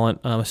 retain talent,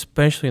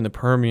 especially in the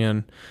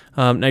Permian.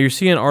 Now you're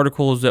seeing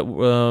articles that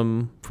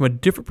from a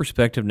different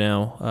perspective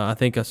now. I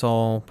think I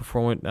saw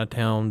before I went out of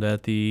town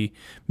that the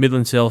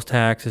Midland sales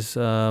tax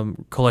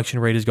collection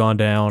rate has gone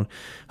down.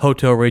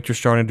 Hotel rates are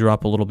starting to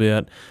drop a little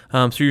bit.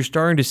 So you're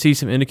starting to see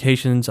some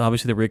indications,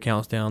 obviously the rig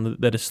count's down,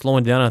 that is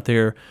slowing down out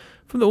there.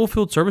 From the oil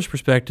field service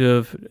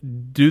perspective,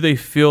 do they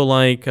feel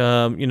like,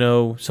 some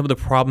of the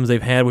problems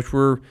they've had, which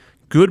were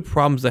good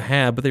problems to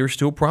have, but they were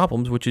still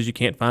problems, which is you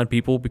can't find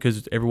people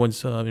because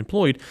everyone's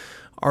employed.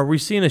 Are we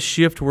seeing a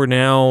shift where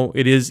now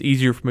it is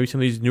easier for maybe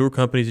some of these newer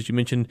companies that you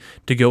mentioned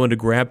to go in to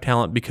grab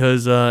talent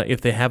because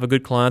if they have a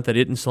good client that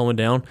isn't slowing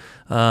down,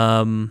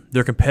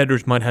 their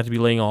competitors might have to be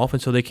laying off,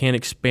 and so they can't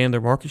expand their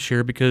market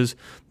share because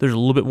there's a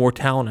little bit more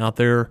talent out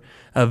there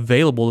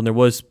available than there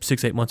was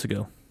 6-8 months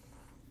ago?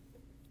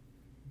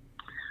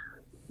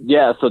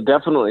 Yeah, so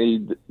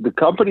definitely the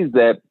companies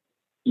that,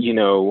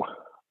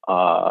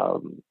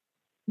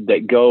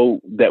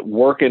 that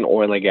work in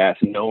oil and gas,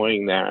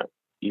 knowing that,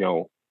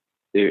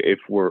 if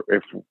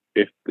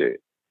the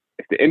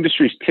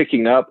industry's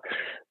ticking up,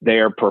 they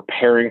are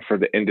preparing for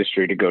the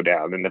industry to go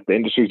down. And if the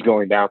industry's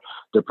going down,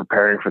 they're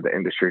preparing for the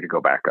industry to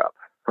go back up,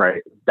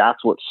 right?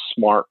 That's what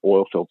smart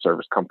oil field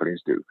service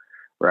companies do,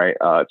 right?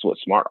 It's what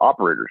smart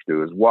operators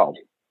do as well.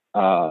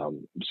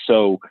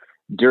 So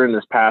during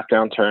this past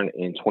downturn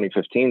in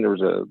 2015, there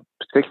was a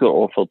particular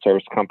oilfield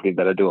service company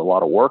that I do a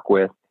lot of work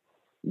with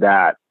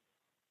that,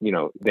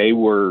 they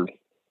were,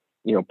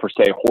 per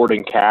se,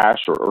 hoarding cash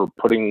or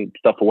putting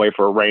stuff away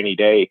for a rainy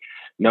day,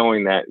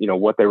 knowing that,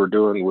 what they were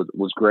doing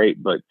was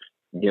great, but,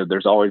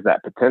 there's always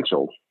that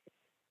potential.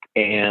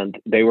 And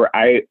they were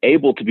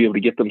able to be able to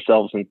get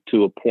themselves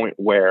into a point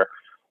where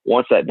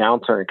once that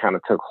downturn kind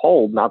of took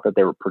hold, not that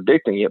they were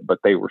predicting it, but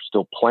they were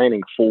still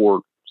planning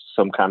for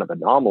some kind of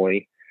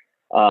anomaly,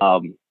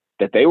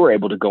 that they were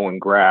able to go and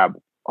grab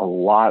a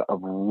lot of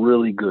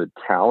really good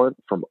talent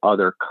from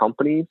other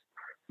companies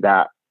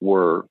that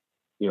were,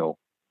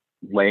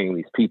 laying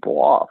these people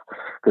off,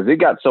 because it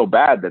got so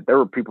bad that there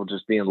were people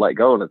just being let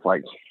go. And it's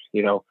like,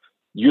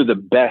 you're the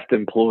best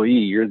employee.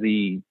 You're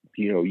you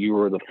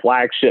were the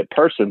flagship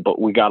person,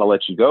 but we got to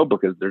let you go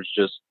because there's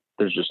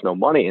just no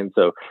money. And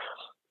so,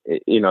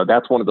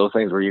 that's one of those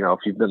things where, if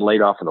you've been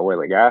laid off in the oil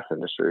and gas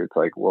industry, it's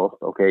like, well,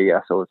 okay, yeah,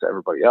 so it's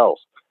everybody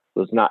else.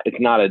 So it's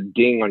not a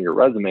ding on your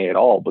resume at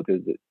all, because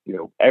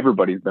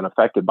everybody's been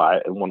affected by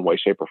it in one way,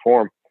 shape, or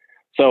form.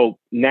 So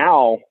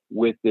now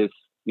with this,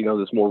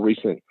 this more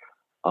recent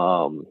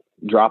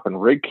drop in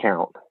rig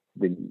count,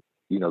 the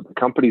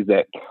companies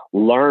that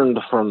learned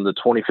from the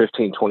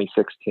 2015,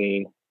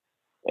 2016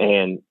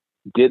 and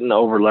didn't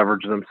over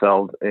leverage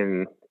themselves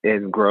in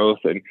growth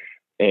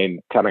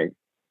and kind of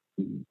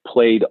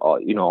played,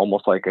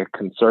 almost like a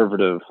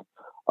conservative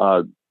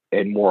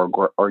and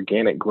more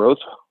organic growth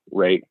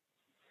rate,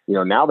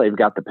 now they've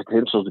got the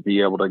potential to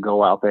be able to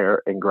go out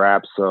there and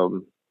grab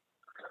some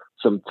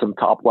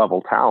top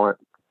level talent,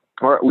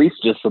 or at least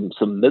just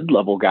some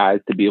mid-level guys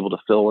to be able to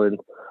fill in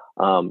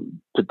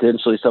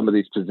potentially some of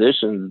these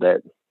positions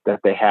that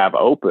they have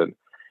open.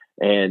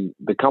 And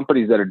the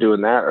companies that are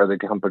doing that are the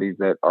companies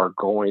that are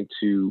going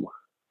to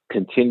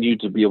continue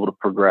to be able to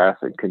progress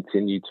and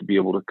continue to be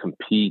able to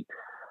compete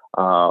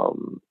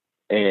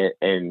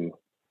and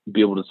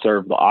be able to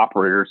serve the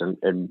operators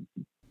and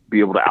be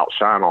able to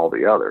outshine all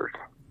the others.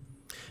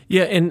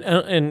 Yeah,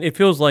 and it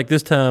feels like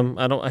this time,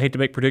 I hate to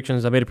make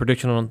predictions. I made a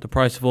prediction on the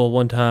price of oil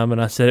one time,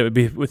 and I said it would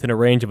be within a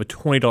range of a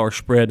 $20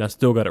 spread, and I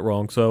still got it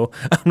wrong. So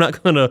I'm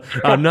not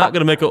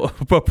gonna make a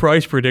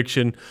price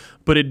prediction,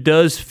 but it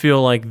does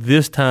feel like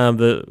this time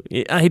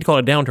I hate to call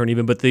it a downturn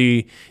even, but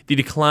the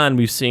decline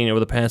we've seen over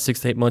the past 6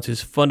 to 8 months is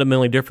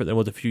fundamentally different than it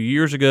was a few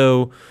years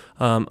ago.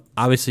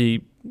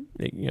 Obviously,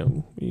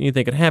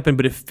 anything could happen,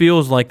 but it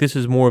feels like this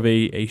is more of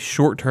a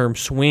short-term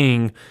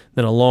swing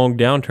than a long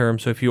downturn.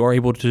 So if you are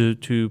able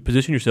to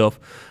position yourself,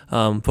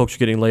 folks are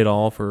getting laid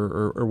off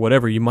or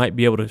whatever, you might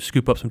be able to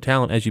scoop up some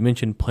talent, as you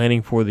mentioned,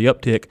 planning for the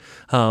uptick.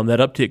 That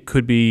uptick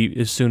could be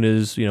as soon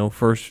as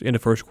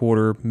first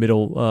quarter,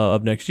 middle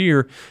of next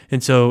year.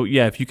 And so,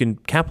 yeah, if you can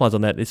capitalize on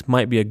that, this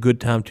might be a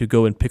good time to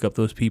go and pick up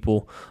those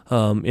people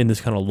in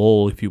this kind of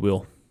lull, if you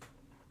will.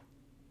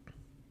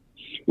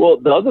 Well,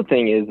 the other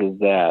thing is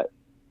that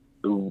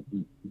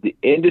the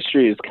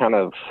industry is kind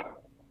of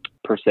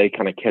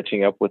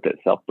catching up with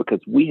itself, because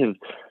we have,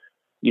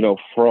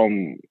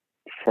 from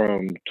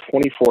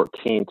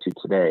 2014 to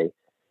today,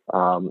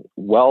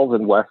 wells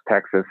in West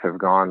Texas have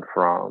gone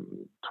from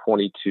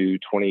 20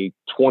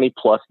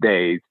 plus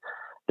days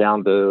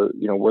down to,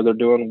 where they're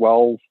doing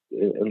wells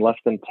in less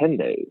than 10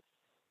 days,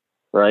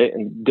 right?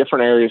 And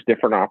different areas,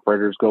 different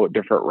operators go at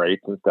different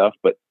rates and stuff,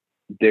 but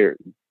the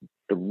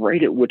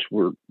rate at which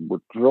we're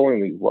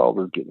drilling these wells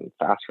is getting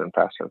faster and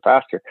faster and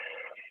faster.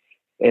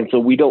 And so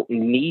we don't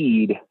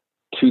need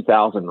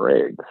 2,000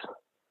 rigs,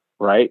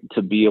 right,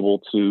 to be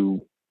able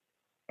to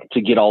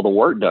get all the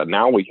work done.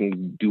 Now we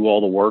can do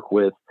all the work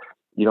with,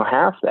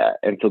 half that.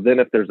 And so then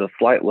if there's a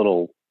slight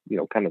little,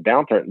 kind of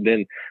downturn,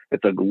 then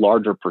it's a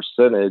larger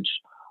percentage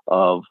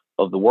of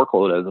the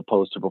workload, as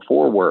opposed to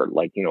before, where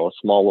like, a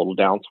small little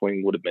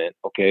downswing would have been,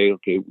 okay,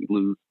 we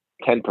lose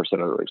 10% of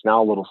the rigs.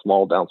 Now a little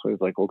small downswing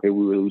is like, okay,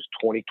 we lose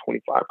 20,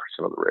 25%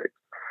 of the rigs,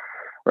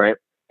 right?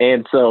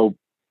 And so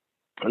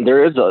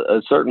there is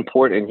a certain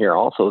point in here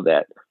also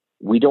that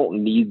we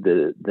don't need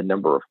the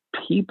number of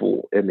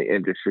people in the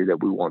industry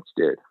that we once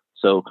did.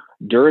 So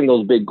during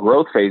those big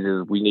growth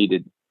phases, we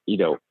needed,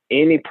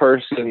 any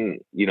person,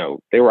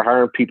 they were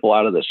hiring people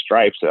out of the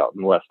stripes out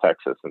in West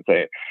Texas and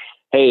saying,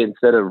 hey,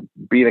 instead of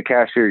being a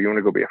cashier, you want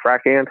to go be a frac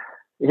hand,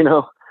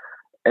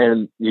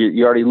 and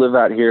you already live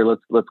out here.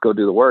 Let's go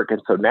do the work.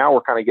 And so now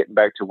we're kind of getting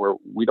back to where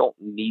we don't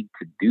need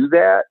to do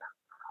that.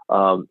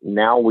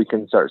 Now we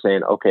can start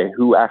saying, okay,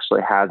 who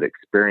actually has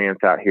experience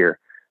out here,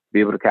 be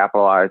able to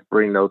capitalize,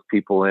 bring those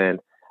people in.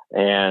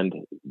 And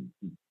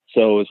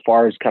so as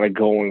far as kind of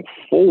going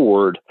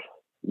forward,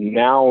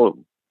 now,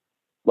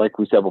 like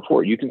we said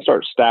before, you can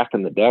start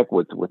stacking the deck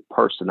with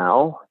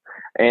personnel.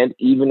 And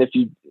even if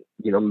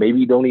maybe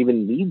you don't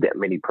even need that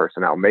many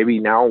personnel. Maybe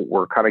now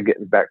we're kind of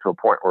getting back to a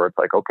point where it's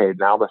like, okay,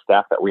 now the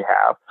staff that we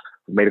have,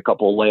 we made a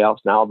couple of layoffs.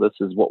 Now this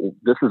is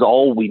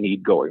all we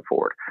need going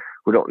forward.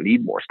 We don't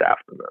need more staff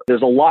than that.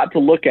 There's a lot to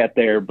look at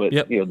there, but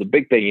Yep. The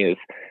big thing is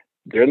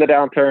during the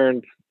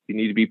downturns, you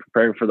need to be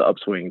preparing for the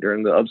upswing.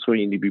 During the upswing,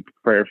 you need to be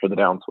prepared for the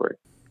downswing.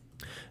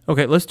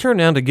 Okay, let's turn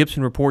now to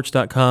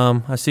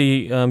GibsonReports.com. I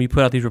see you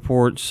put out these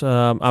reports,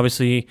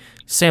 obviously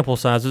sample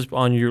sizes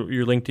on your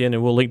LinkedIn,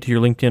 and we'll link to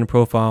your LinkedIn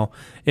profile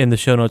in the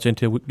show notes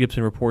into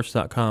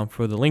GibsonReports.com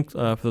for the link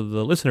for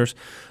the listeners.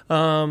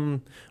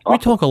 We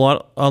talk a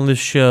lot on this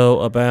show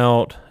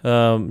about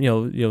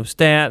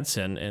stats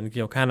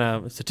and kind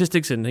of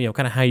statistics and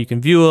kind of how you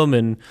can view them,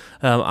 and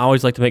I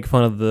always like to make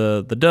fun of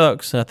the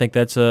ducks. I think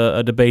that's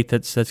a debate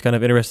that's kind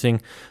of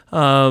interesting.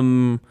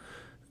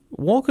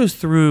 Walk us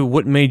through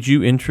what made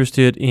you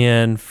interested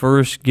in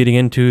first getting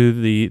into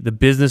the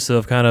business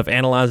of kind of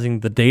analyzing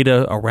the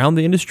data around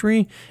the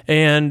industry,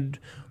 and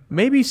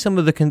maybe some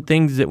of the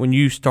things that when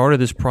you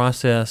started this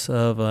process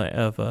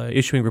of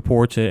issuing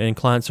reports and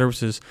client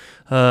services,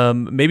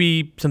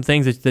 maybe some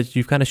things that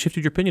you've kind of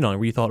shifted your opinion on,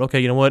 where you thought, okay,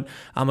 you know what,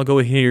 I'm going to go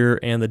here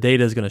and the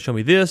data is going to show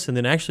me this, and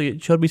then actually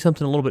it showed me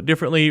something a little bit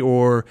differently,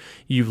 or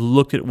you've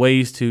looked at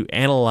ways to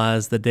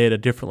analyze the data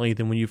differently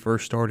than when you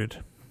first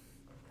started.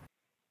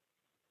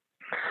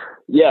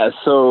 Yeah,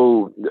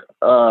 so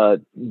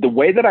the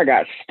way that I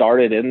got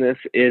started in this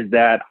is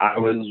that I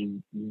was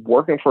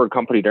working for a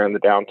company during the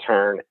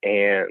downturn,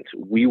 and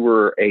we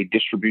were a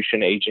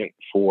distribution agent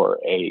for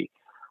an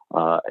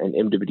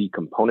MWD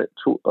component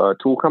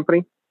tool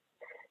company.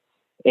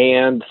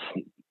 And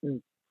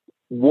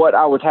what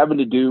I was having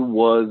to do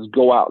was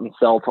go out and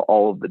sell to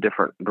all of the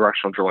different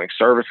directional drilling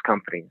service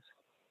companies.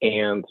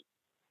 And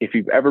if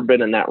you've ever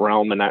been in that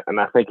realm, and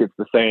I think it's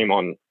the same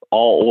on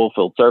all oil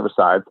field service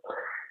sides,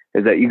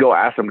 is that you go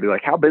ask somebody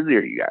like, how busy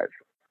are you guys?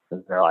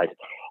 And they're like,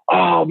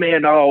 oh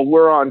man,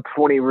 we're on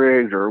 20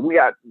 rigs, or we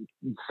got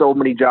so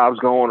many jobs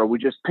going, or we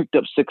just picked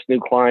up 6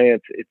 new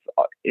clients.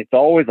 It's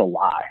always a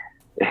lie.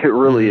 It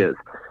really is.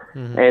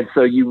 Mm-hmm. And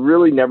so you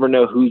really never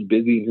know who's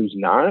busy and who's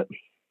not.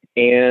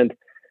 And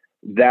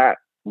that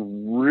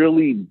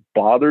really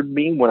bothered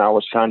me when I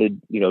was trying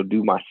to,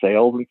 do my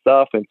sales and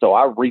stuff. And so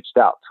I reached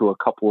out to a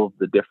couple of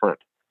the different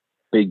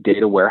big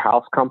data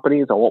warehouse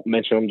companies. I won't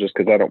mention them just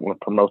because I don't want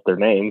to promote their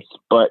names,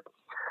 but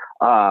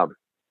I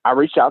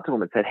reached out to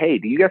them and said, hey,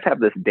 do you guys have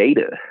this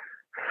data?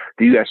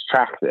 Do you guys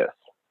track this?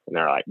 And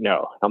they're like,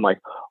 no. I'm like,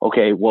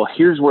 okay, well,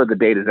 here's where the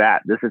data's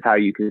at. This is how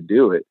you could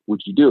do it. Would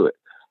you do it?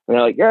 And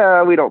they're like,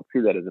 yeah, we don't see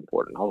that as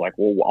important. I was like,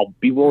 well, I'll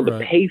be willing to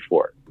pay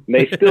for it. And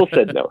they still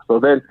said no. So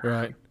then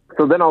I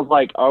was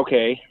like,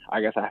 okay, I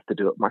guess I have to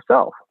do it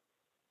myself.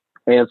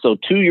 And so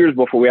 2 years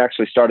before we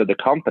actually started the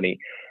company,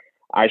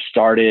 I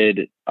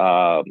started,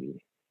 I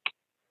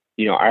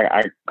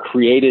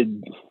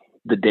created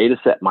the data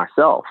set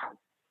myself,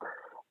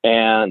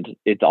 and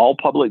it's all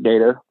public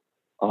data.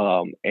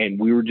 And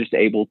we were just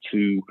able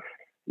to,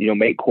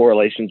 make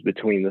correlations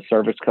between the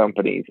service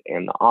companies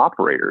and the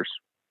operators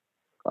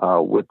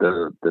with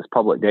this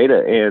public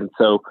data. And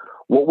so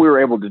what we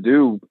were able to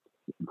do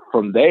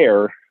from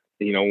there,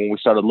 when we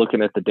started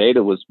looking at the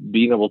data, was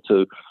being able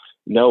to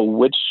know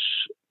which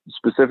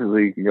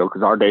specifically,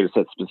 because our data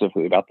set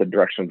specifically about the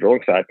directional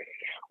drilling side,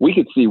 we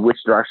could see which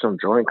directional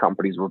drilling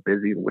companies were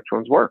busy and which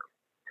ones weren't.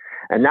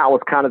 And that was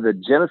kind of the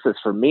genesis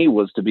for me,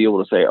 was to be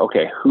able to say,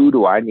 okay, who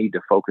do I need to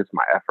focus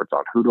my efforts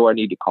on? Who do I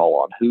need to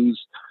call on? Who's,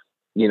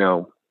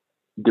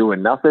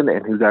 doing nothing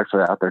and who's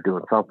actually out there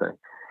doing something?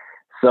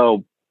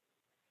 So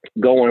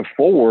going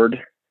forward,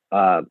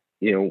 the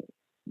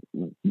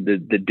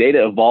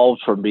data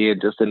evolved from being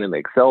just in an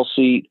Excel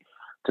sheet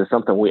to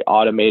something we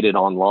automated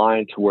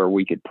online, to where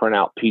we could print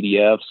out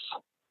PDFs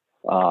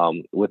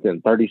within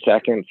 30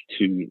 seconds,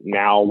 to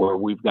now where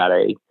we've got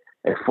a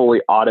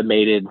fully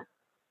automated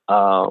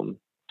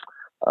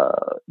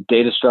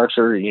data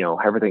structure.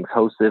 Everything's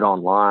hosted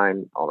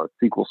online on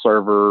a SQL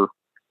server,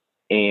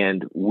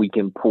 and we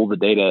can pull the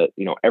data,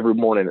 every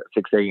morning at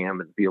 6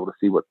 a.m. and be able to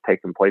see what's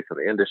taking place in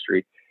the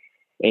industry.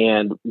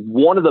 And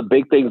one of the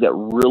big things that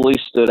really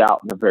stood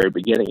out in the very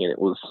beginning, and it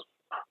was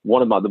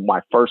one of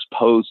my first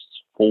posts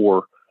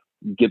for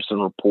Gibson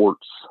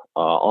Reports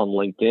on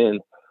LinkedIn,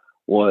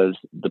 was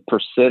the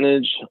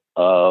percentage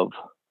of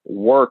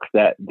work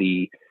that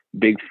the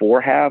Big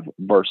Four have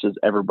versus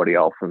everybody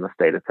else in the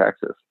state of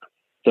Texas.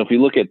 So if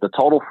you look at the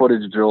total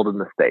footage drilled in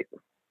the state,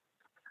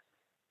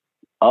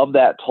 of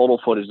that total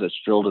footage that's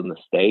drilled in the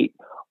state,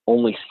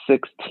 only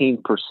 16%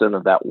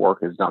 of that work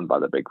is done by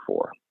the Big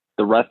Four.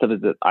 The rest of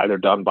it is either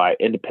done by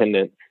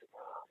independent,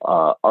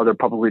 other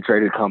publicly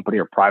traded company,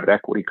 or private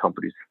equity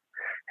companies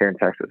here in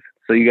Texas.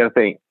 So you got to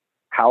think,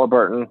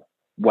 Halliburton,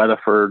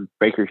 Weatherford,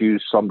 Baker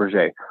Hughes,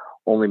 Schlumberger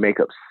only make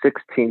up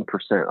 16%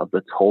 of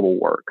the total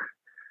work,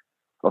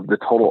 of the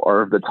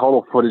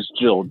total footage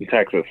drilled in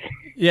Texas.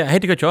 Yeah, I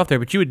hate to cut you off there,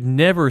 but you would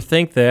never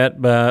think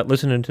that by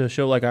listening to a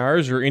show like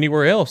ours or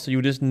anywhere else. You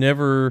would just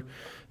never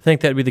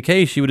think that'd be the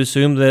case. You would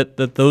assume that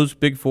those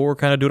Big Four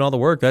kind of doing all the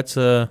work. That's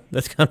kind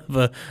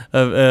of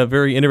a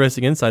very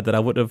interesting insight that I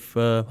would have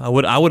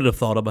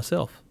thought of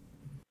myself.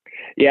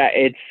 Yeah,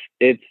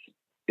 it's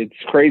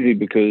crazy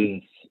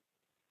because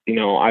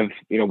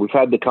we've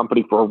had the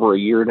company for over a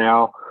year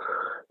now.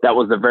 That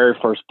was the very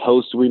first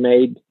post we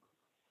made,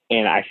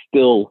 and I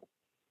still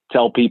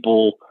tell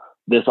people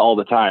this all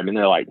the time, and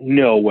they're like,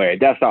 no way,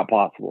 that's not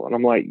possible. And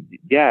I'm like,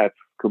 yeah, it's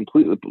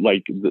completely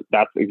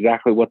that's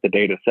exactly what the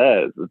data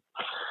says.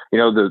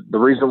 The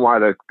reason why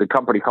the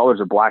company colors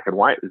are black and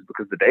white is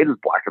because the data is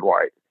black and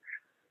white.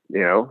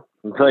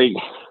 It's like,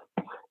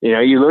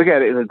 you look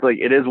at it and it's like,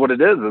 it is what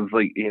it is. It's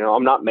like,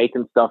 I'm not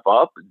making stuff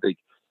up. Like,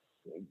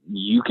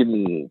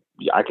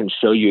 I can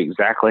show you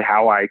exactly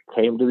how I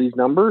came to these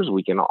numbers.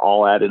 We can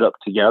all add it up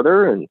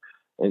together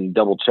and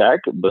double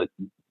check, but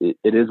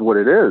it is what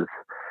it is.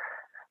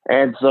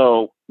 And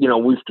so,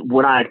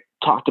 when I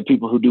talk to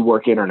people who do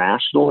work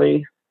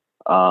internationally,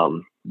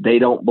 they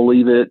don't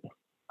believe it.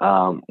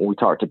 When we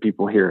talk to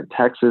people here in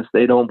Texas,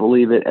 they don't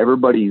believe it.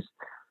 Everybody's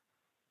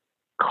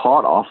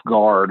caught off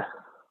guard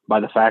by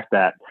the fact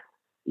that,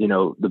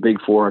 the big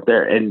four aren't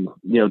there. And,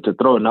 to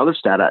throw another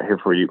stat out here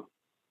for you,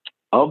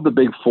 of the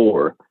big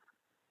four,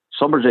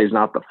 Schlumberger is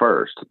not the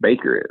first.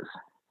 Baker is.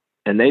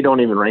 And they don't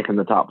even rank in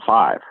the top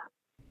 5.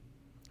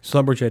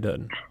 Schlumberger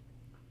doesn't.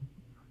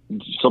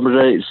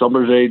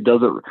 Schlumberger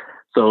doesn't.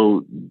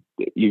 So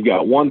you've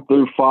got 1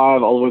 through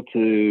 5 all the way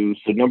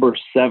to number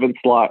 7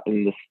 slot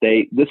in the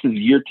state. This is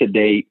year to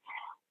date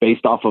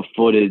based off of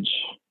footage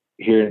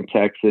here in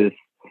Texas.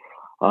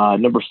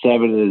 Number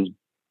 7 is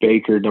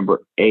Baker.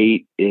 Number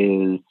 8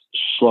 is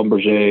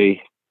Schlumberger.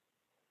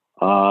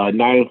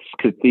 9 is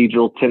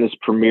Cathedral. 10 is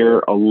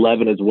Premier.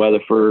 11 is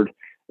Weatherford,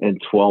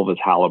 and 12 is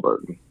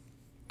Halliburton.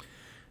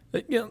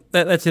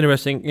 That's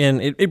interesting,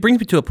 and it brings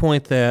me to a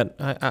point that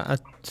I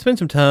spent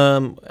some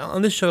time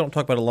on this show. I don't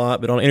talk about it a lot,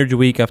 but on Energy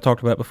Week I've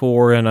talked about it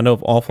before, and I know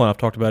offline I've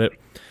talked about it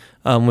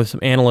with some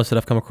analysts that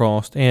I've come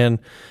across. And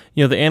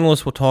the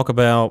analysts will talk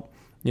about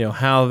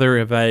how they're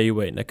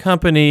evaluating a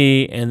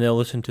company, and they'll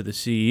listen to the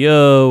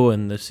CEO,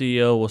 and the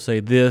CEO will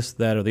say this,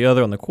 that, or the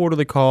other on the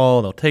quarterly call.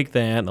 And they'll take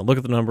that and they'll look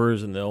at the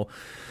numbers, and they'll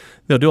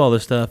do all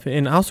this stuff.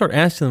 And I'll start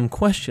asking them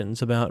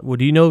questions about, well,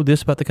 do you know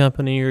this about the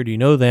company, or do you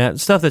know that?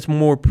 Stuff that's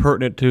more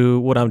pertinent to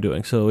what I'm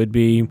doing. So it'd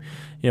be,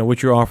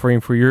 what you're offering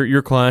for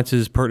your clients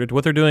is pertinent to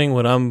what they're doing.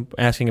 What I'm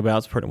asking about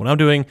is pertinent to what I'm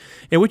doing.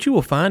 And what you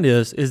will find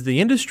is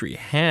the industry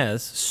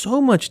has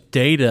so much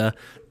data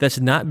that's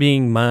not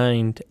being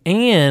mined,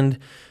 and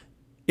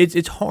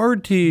it's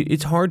hard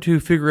to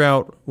figure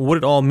out what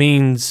it all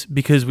means,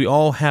 because we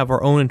all have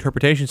our own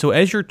interpretation. So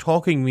as you're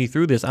talking me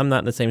through this, I'm not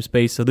in the same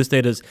space. So this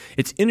data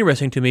it's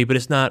interesting to me, but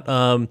it's not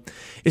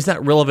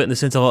relevant in the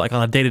sense of, like,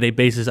 on a day-to-day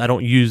basis. I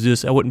don't use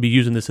this. I wouldn't be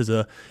using this as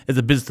a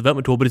business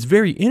development tool, but it's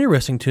very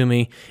interesting to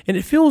me. And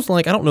it feels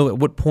like, I don't know at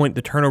what point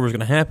the turnover is going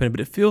to happen, but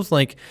it feels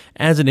like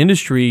as an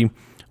industry,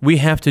 we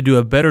have to do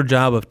a better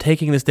job of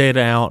taking this data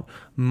out,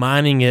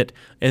 mining it,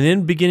 and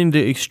then beginning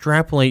to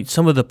extrapolate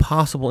some of the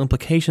possible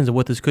implications of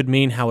what this could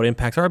mean, how it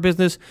impacts our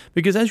business.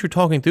 Because as you're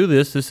talking through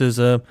this, this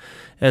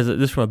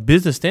from a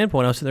business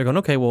standpoint, I was sitting there going,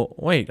 okay, well,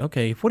 wait,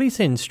 okay, if what he's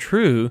saying is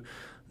true,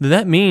 then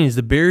that means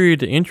the barrier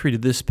to entry to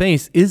this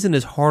space isn't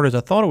as hard as I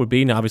thought it would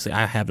be. Now, obviously,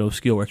 I have no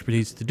skill or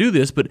expertise to do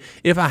this, but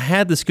if I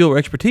had the skill or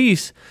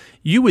expertise,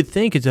 you would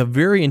think it's a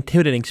very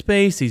intimidating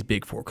space. These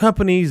big four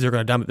companies, they're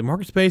going to dominate the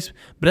market space.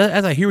 But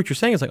as I hear what you're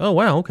saying, it's like, oh,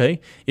 wow, okay.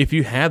 If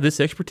you have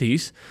this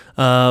expertise,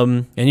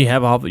 and you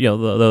have all the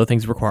other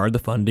things required, the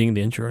funding,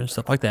 the insurance,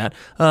 stuff like that,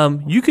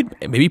 you could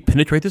maybe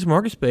penetrate this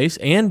market space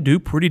and do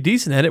pretty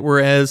decent at it.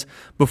 Whereas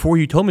before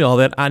you told me all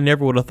that, I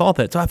never would have thought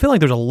that. So I feel like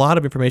there's a lot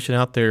of information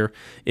out there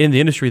in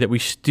the industry that we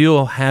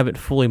still haven't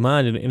fully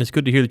mined. And it's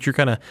good to hear that you're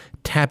kind of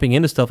tapping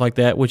into stuff like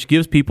that, which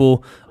gives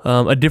people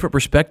a different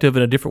perspective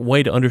and a different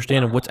way to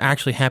understand what's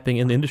actually happening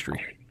in the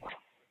industry.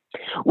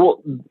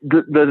 Well,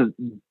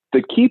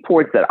 the key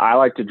points that I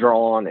like to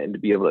draw on and to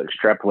be able to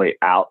extrapolate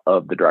out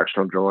of the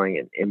directional drilling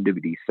and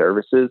MWD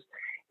services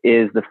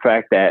is the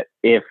fact that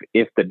if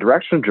the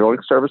directional drilling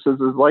services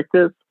is like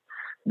this,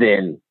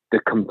 then the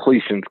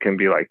completions can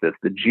be like this,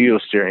 the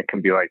geosteering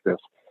can be like this,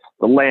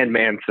 the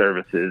landman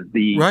services,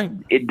 right.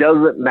 It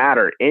doesn't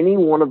matter. Any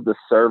one of the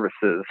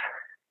services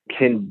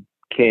can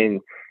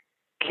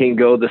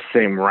go the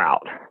same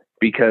route,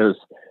 because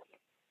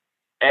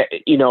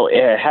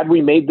had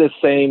we made this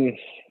same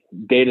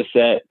data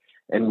set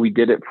and we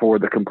did it for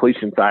the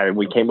completion side and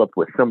we came up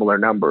with similar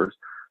numbers,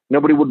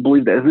 nobody would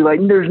believe that. It'd be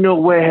like, there's no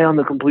way on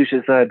the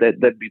completion side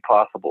that'd be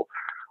possible.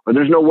 Or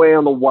there's no way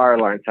on the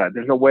wireline side.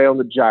 There's no way on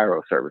the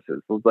gyro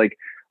services. So it's like,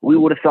 we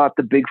would have thought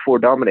the big four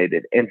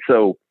dominated. And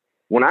so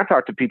when I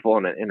talk to people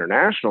on an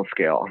international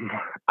scale,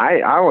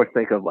 I always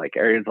think of like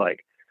areas like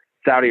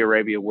Saudi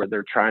Arabia, where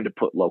they're trying to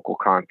put local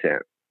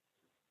content.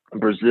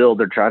 Brazil,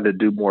 they're trying to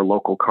do more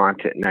local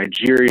content.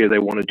 Nigeria, they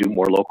want to do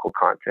more local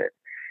content.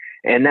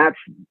 And that's,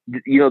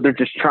 they're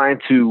just trying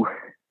to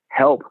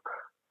help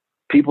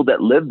people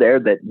that live there,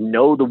 that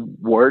know the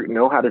work,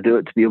 know how to do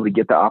it, to be able to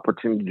get the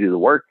opportunity to do the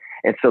work.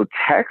 And so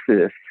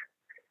Texas,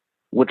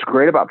 what's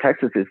great about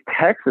Texas is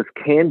Texas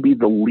can be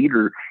the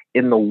leader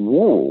in the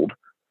world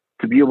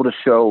to be able to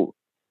show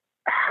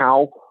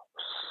how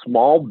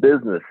small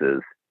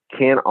businesses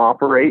can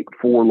operate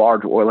for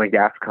large oil and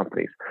gas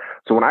companies.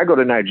 So when I go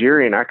to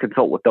Nigeria and I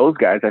consult with those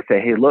guys, I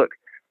say, hey, look,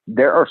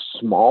 there are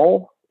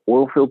small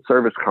oil field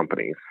service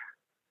companies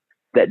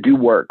that do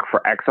work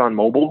for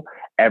ExxonMobil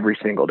every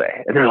single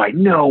day. And they're like,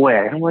 no way.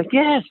 And I'm like,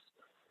 yes,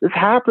 this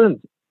happens.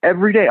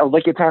 every day. I was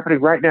like, it's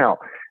happening right now.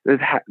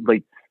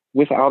 Like,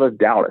 without a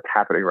doubt, it's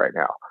happening right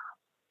now.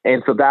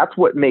 And so that's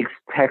what makes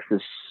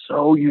Texas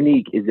so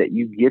unique, is that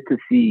you get to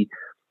see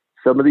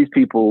some of these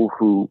people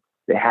who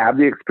they have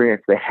the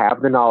experience, they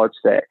have the knowledge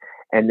set,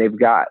 and they've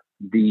got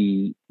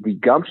the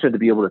gumption to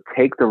be able to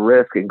take the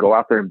risk and go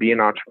out there and be an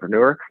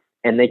entrepreneur,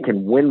 and they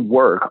can win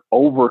work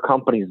over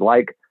companies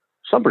like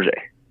Schlumberger.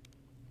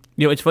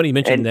 You know, it's funny you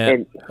mentioned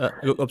that.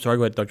 I'm sorry.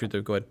 Go ahead, Dr.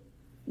 Thu. Go ahead.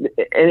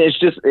 And it's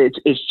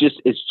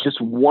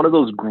just one of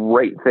those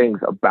great things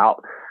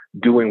about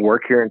doing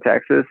work here in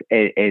Texas.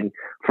 And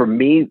for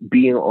me,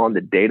 being on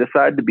the data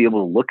side, to be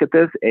able to look at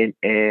this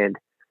and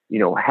you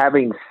know,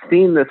 having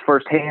seen this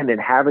firsthand and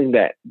having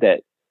that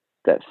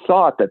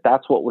thought that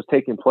that's what was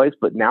taking place,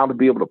 but now to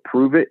be able to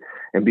prove it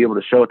and be able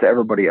to show it to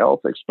everybody else,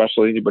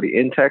 especially anybody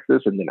in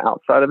Texas and then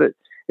outside of it,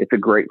 it's a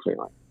great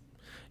feeling.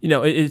 You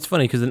know, it's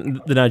funny because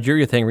the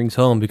Nigeria thing rings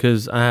home,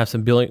 because I have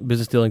some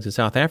business dealings in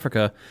South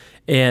Africa,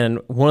 and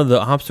one of the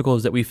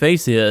obstacles that we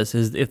face is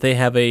if they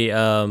have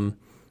a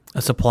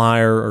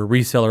supplier or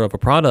reseller of a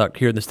product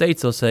here in the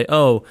States, they'll say,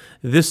 oh,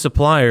 this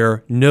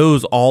supplier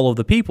knows all of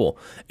the people.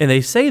 And they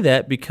say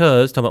that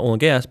because, talking about oil and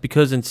gas,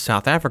 because in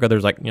South Africa,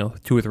 there's like, you know,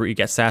 2 or 3, you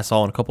got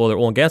Sasol and a couple other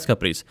oil and gas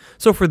companies.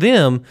 So for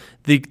them,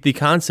 the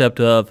concept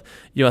of,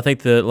 you know, I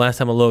think the last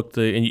time I looked,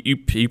 and you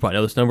probably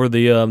know this number,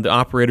 the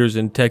operators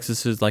in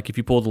Texas is like, if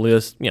you pull the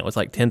list, you know, it's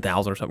like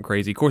 10,000 or something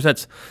crazy. Of course,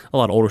 that's a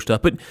lot of older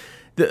stuff, but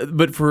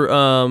for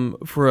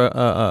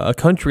a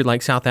country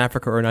like South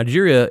Africa or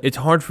Nigeria, it's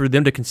hard for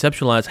them to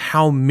conceptualize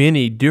how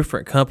many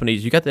different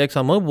companies. You got the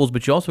ExxonMobils,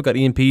 but you also got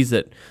E&Ps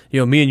that, you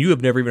know, me and you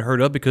have never even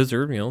heard of, because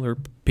they're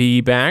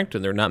PE backed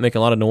and they're not making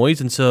a lot of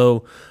noise. And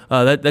so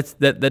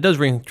that does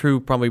ring true,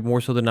 probably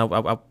more so than I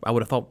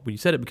would have thought when you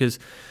said it, because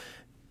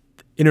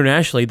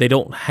internationally, they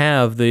don't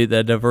have the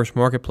diverse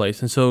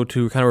marketplace. And so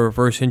to kind of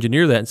reverse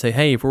engineer that and say,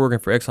 hey, if we're working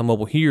for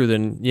ExxonMobil here,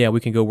 then yeah, we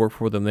can go work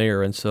for them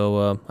there. And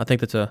so I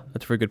think that's a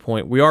very good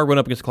point. We are running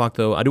up against the clock,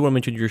 though. I do want to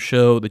mention your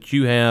show that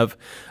you have,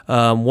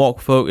 walk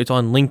folks. It's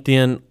on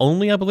LinkedIn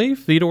only, I believe.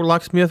 Vidor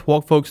Locksmith.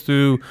 Walk folks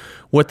through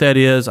what that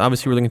is.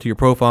 Obviously, we're looking to your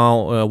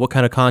profile, what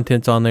kind of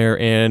content's on there,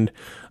 and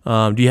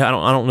do you? I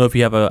don't know if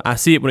you have a. I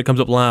see it when it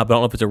comes up live, but I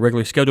don't know if it's a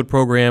regularly scheduled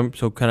program.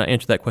 So kind of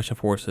answer that question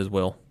for us as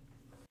well.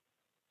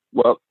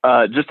 Well,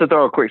 just to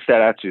throw a quick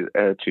stat at you.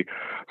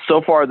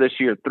 So far this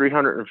year,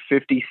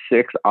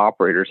 356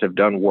 operators have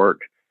done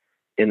work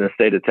in the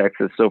state of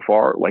Texas so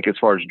far, like as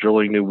far as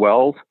drilling new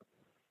wells,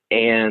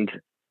 and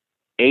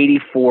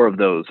 84 of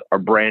those are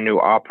brand new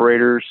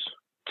operators.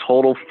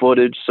 Total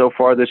footage so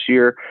far this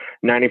year,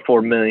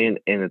 94 million,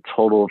 and a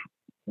total of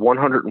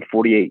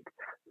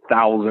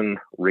 148,000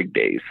 rig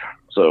days.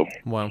 So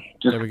wow,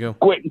 just there we go.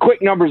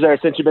 Quick numbers there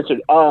since you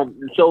mentioned.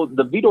 So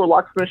the Vidor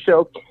Locksmith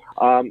show.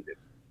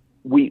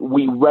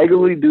 We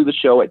regularly do the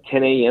show at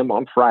 10 a.m.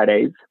 on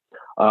Fridays.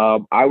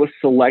 I was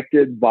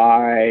selected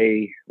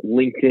by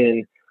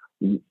LinkedIn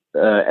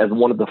as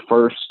one of the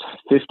first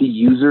 50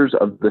 users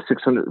of the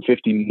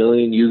 650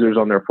 million users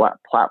on their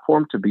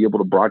platform to be able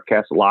to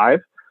broadcast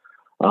live.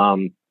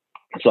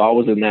 So I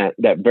was in that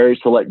very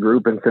select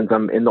group. And since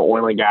I'm in the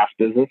oil and gas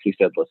business, we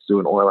said, let's do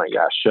an oil and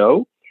gas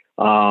show.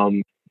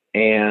 I've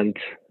been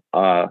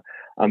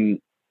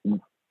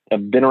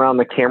around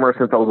the camera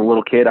since I was a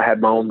little kid. I had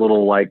my own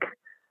little, like,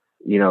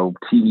 you know,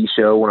 TV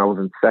show when I was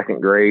in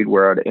second grade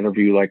where I'd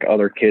interview like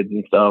other kids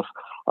and stuff.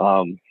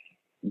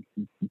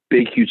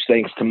 Big, huge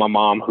thanks to my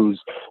mom,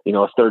 who's, you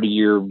know, a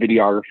 30-year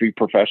videography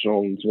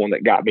professional and is one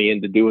that got me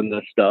into doing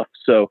this stuff.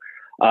 So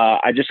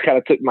I just kind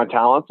of took my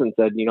talents and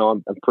said, you know,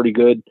 I'm pretty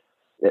good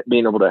at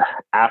being able to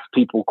ask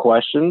people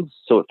questions.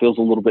 So it feels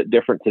a little bit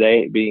different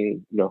today,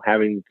 being, you know,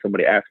 having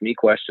somebody ask me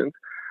questions.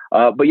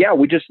 But yeah,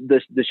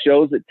 the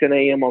shows at 10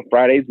 a.m. on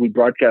Fridays, we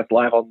broadcast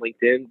live on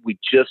LinkedIn. We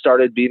just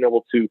started being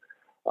able to,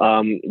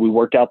 we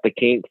worked out the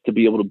kinks to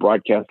be able to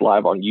broadcast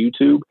live on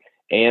YouTube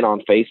and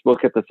on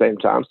Facebook at the same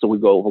time. So we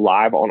go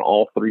live on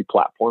all 3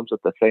 platforms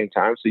at the same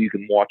time. So you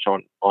can watch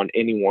on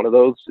any one of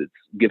those. It's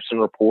Gibson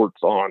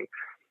Reports on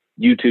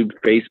YouTube,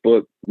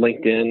 Facebook,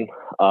 LinkedIn.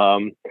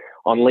 On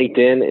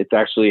LinkedIn, it's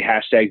actually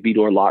hashtag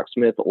Vidor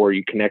Locksmith, or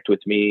you connect with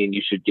me and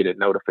you should get a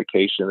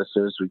notification as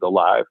soon as we go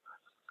live.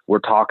 We're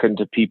talking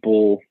to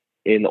people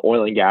in the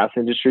oil and gas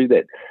industry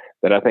that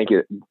I think,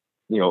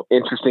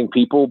 interesting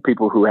people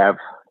who have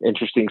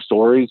interesting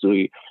stories.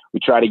 We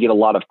try to get a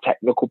lot of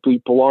technical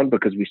people on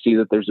because we see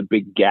that there's a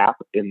big gap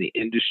in the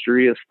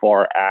industry as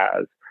far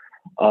as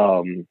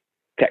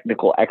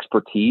technical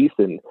expertise.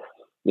 And,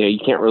 you know, you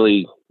can't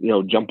really,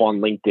 jump on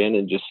LinkedIn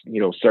and just,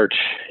 search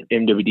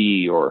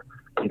MWD or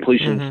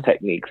completions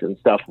techniques and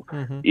stuff.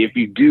 If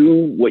you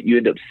do, what you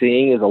end up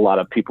seeing is a lot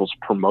of people's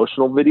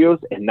promotional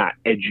videos and not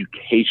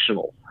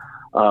educational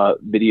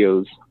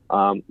videos.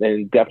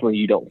 And definitely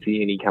you don't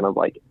see any kind of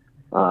like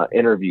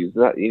interviews.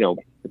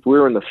 If we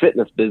were in the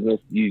fitness business,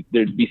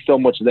 there'd be so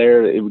much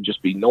there, it would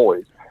just be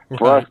noise.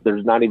 For us,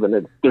 there's not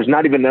even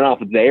enough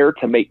there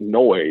to make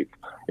noise.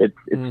 It's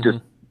just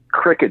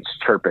crickets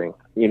chirping,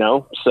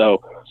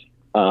 So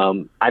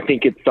I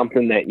think it's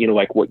something that,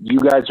 like what you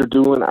guys are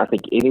doing. I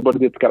think anybody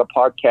that's got a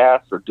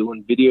podcast or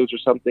doing videos or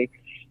something,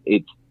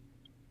 it's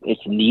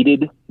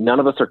needed. None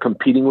of us are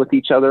competing with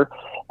each other.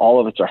 All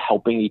of us are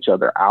helping each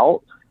other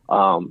out.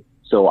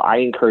 So I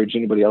encourage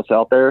anybody else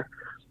out there,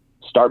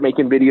 start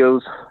making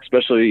videos,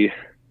 especially,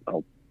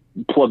 I'll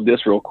plug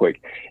this real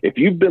quick. If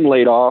you've been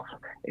laid off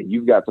and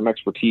you've got some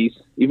expertise,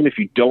 even if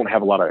you don't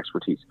have a lot of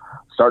expertise,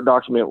 start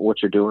documenting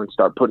what you're doing,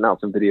 start putting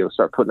out some videos,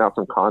 start putting out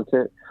some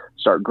content,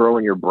 start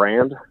growing your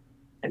brand,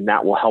 and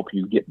that will help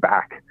you get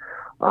back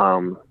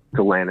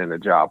to landing a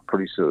job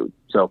pretty soon.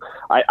 So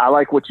I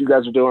like what you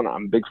guys are doing.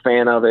 I'm a big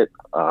fan of it.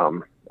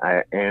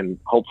 And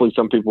hopefully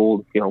some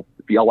people,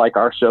 if y'all like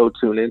our show,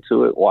 tune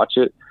into it, watch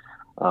it.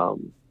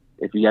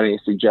 If you got any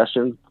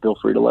suggestions, feel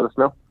free to let us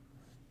know.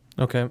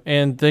 Okay,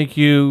 and thank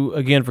you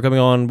again for coming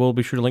on. We'll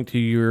be sure to link to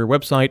your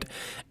website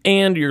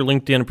and your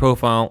LinkedIn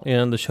profile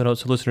in the show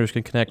notes so listeners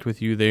can connect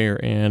with you there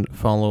and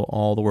follow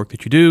all the work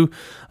that you do.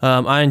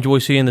 I enjoy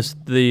seeing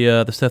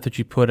the stuff that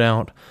you put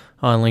out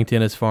on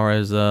LinkedIn as far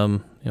as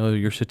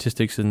your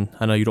statistics, and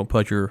I know you don't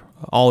put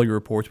all your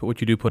reports, but what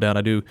you do put out,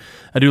 I do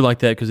like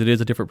that because it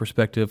is a different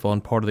perspective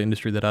on part of the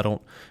industry that I don't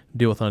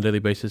deal with on a daily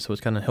basis. So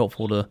it's kind of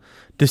helpful to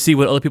see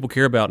what other people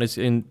care about.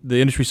 And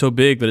the industry's so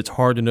big that it's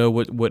hard to know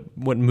what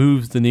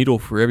moves the needle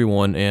for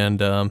everyone.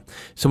 And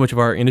so much of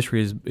our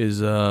industry is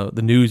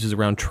the news is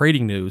around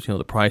trading news.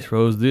 The price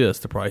rose this,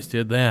 the price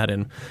did that,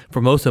 and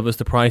for most of us,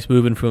 the price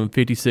moving from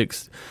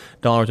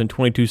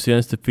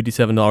 $56.22 to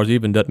 $57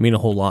 even doesn't mean a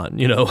whole lot.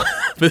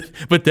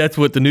 But that's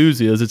what the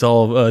news is. It's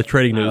all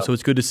trading news. So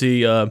it's good to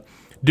see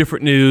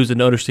different news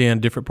and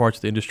understand different parts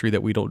of the industry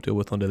that we don't deal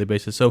with on a daily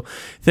basis. So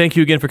thank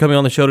you again for coming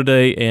on the show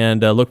today,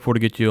 and look forward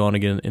to get you on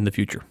again in the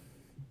future.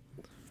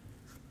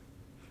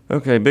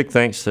 Okay, big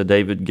thanks to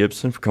David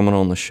Gibson for coming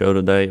on the show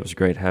today. It was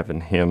great having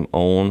him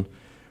on.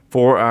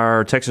 For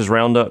our Texas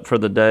Roundup for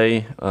the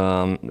day,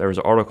 there was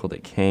an article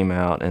that came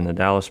out in the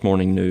Dallas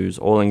Morning News.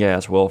 Oil and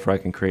gas well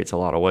fracking creates a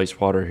lot of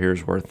wastewater.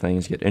 Here's where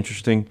things get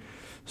interesting.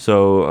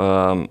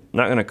 So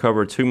not going to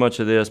cover too much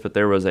of this, but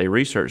there was a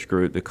research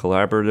group, the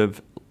Collaborative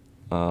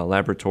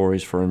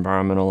Laboratories for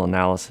Environmental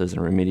Analysis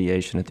and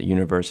Remediation at the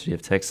University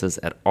of Texas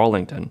at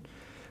Arlington,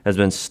 has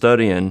been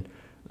studying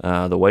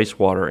the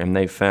wastewater, and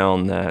they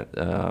found that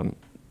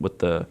with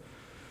the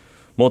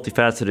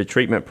multifaceted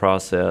treatment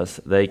process,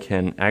 they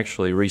can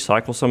actually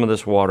recycle some of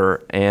this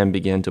water and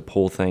begin to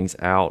pull things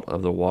out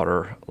of the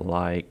water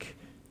like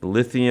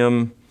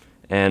lithium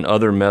and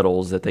other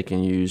metals that they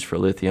can use for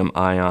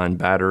lithium-ion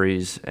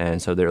batteries.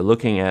 And so they're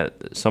looking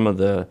at some of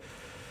the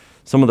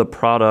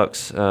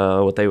products,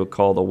 what they would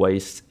call the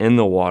waste in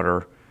the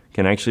water,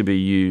 can actually be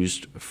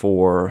used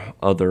for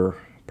other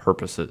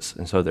purposes.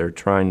 And so they're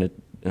trying to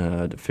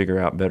figure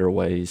out better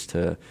ways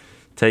to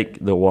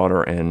take the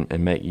water and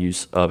make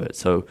use of it.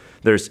 So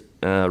there's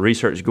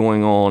research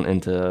going on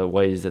into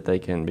ways that they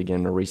can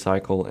begin to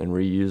recycle and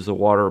reuse the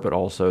water, but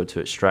also to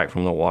extract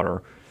from the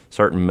water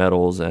certain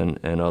metals and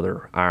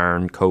other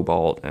iron,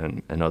 cobalt,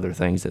 and other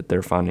things that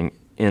they're finding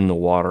in the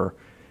water,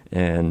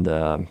 and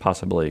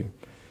possibly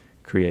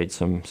create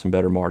some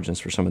better margins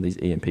for some of these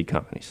E&P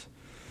companies.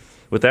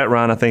 With that,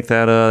 Ryan, I think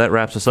that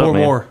wraps us up,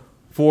 man.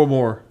 Four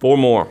more.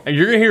 And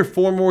you're going to hear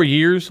 4 more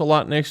years a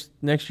lot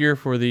next year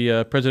for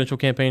the presidential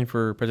campaign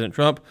for President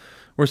Trump.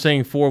 We're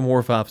saying 4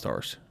 more 5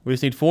 stars. We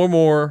just need 4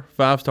 more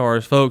 5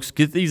 stars. Folks,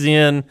 get these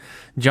in.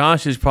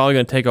 Josh is probably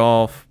going to take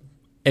off.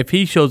 If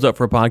he shows up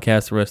for a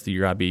podcast the rest of the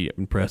year, I'd be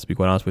impressed, to be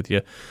quite honest with you.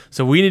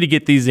 So we need to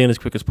get these in as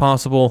quick as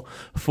possible.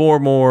 4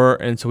 more,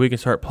 and so we can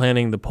start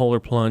planning the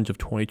polar plunge of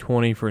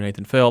 2020 for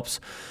Nathan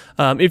Phelps.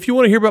 If you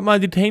want to hear about my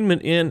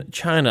detainment in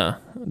China,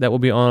 that will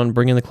be on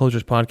Bring in the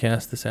Closers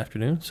podcast this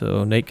afternoon.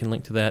 So Nate can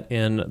link to that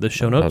in the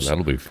show notes. Oh,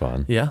 that'll be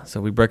fun. Yeah, so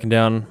we're breaking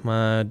down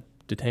my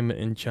detainment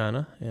in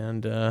China.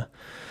 And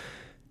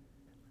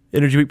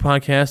Energy Week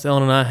podcast,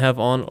 Ellen and I have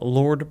on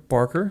Lord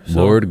Barker.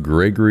 Lord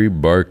Gregory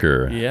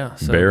Barker. Yeah.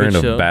 So Baron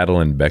of Battle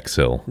in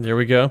Bexhill. There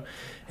we go.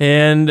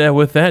 And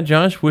with that,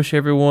 Josh, wish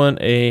everyone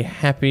a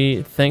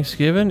happy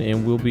Thanksgiving,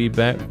 and we'll be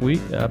back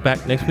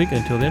next week.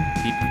 Until then,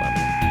 keep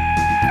climbing.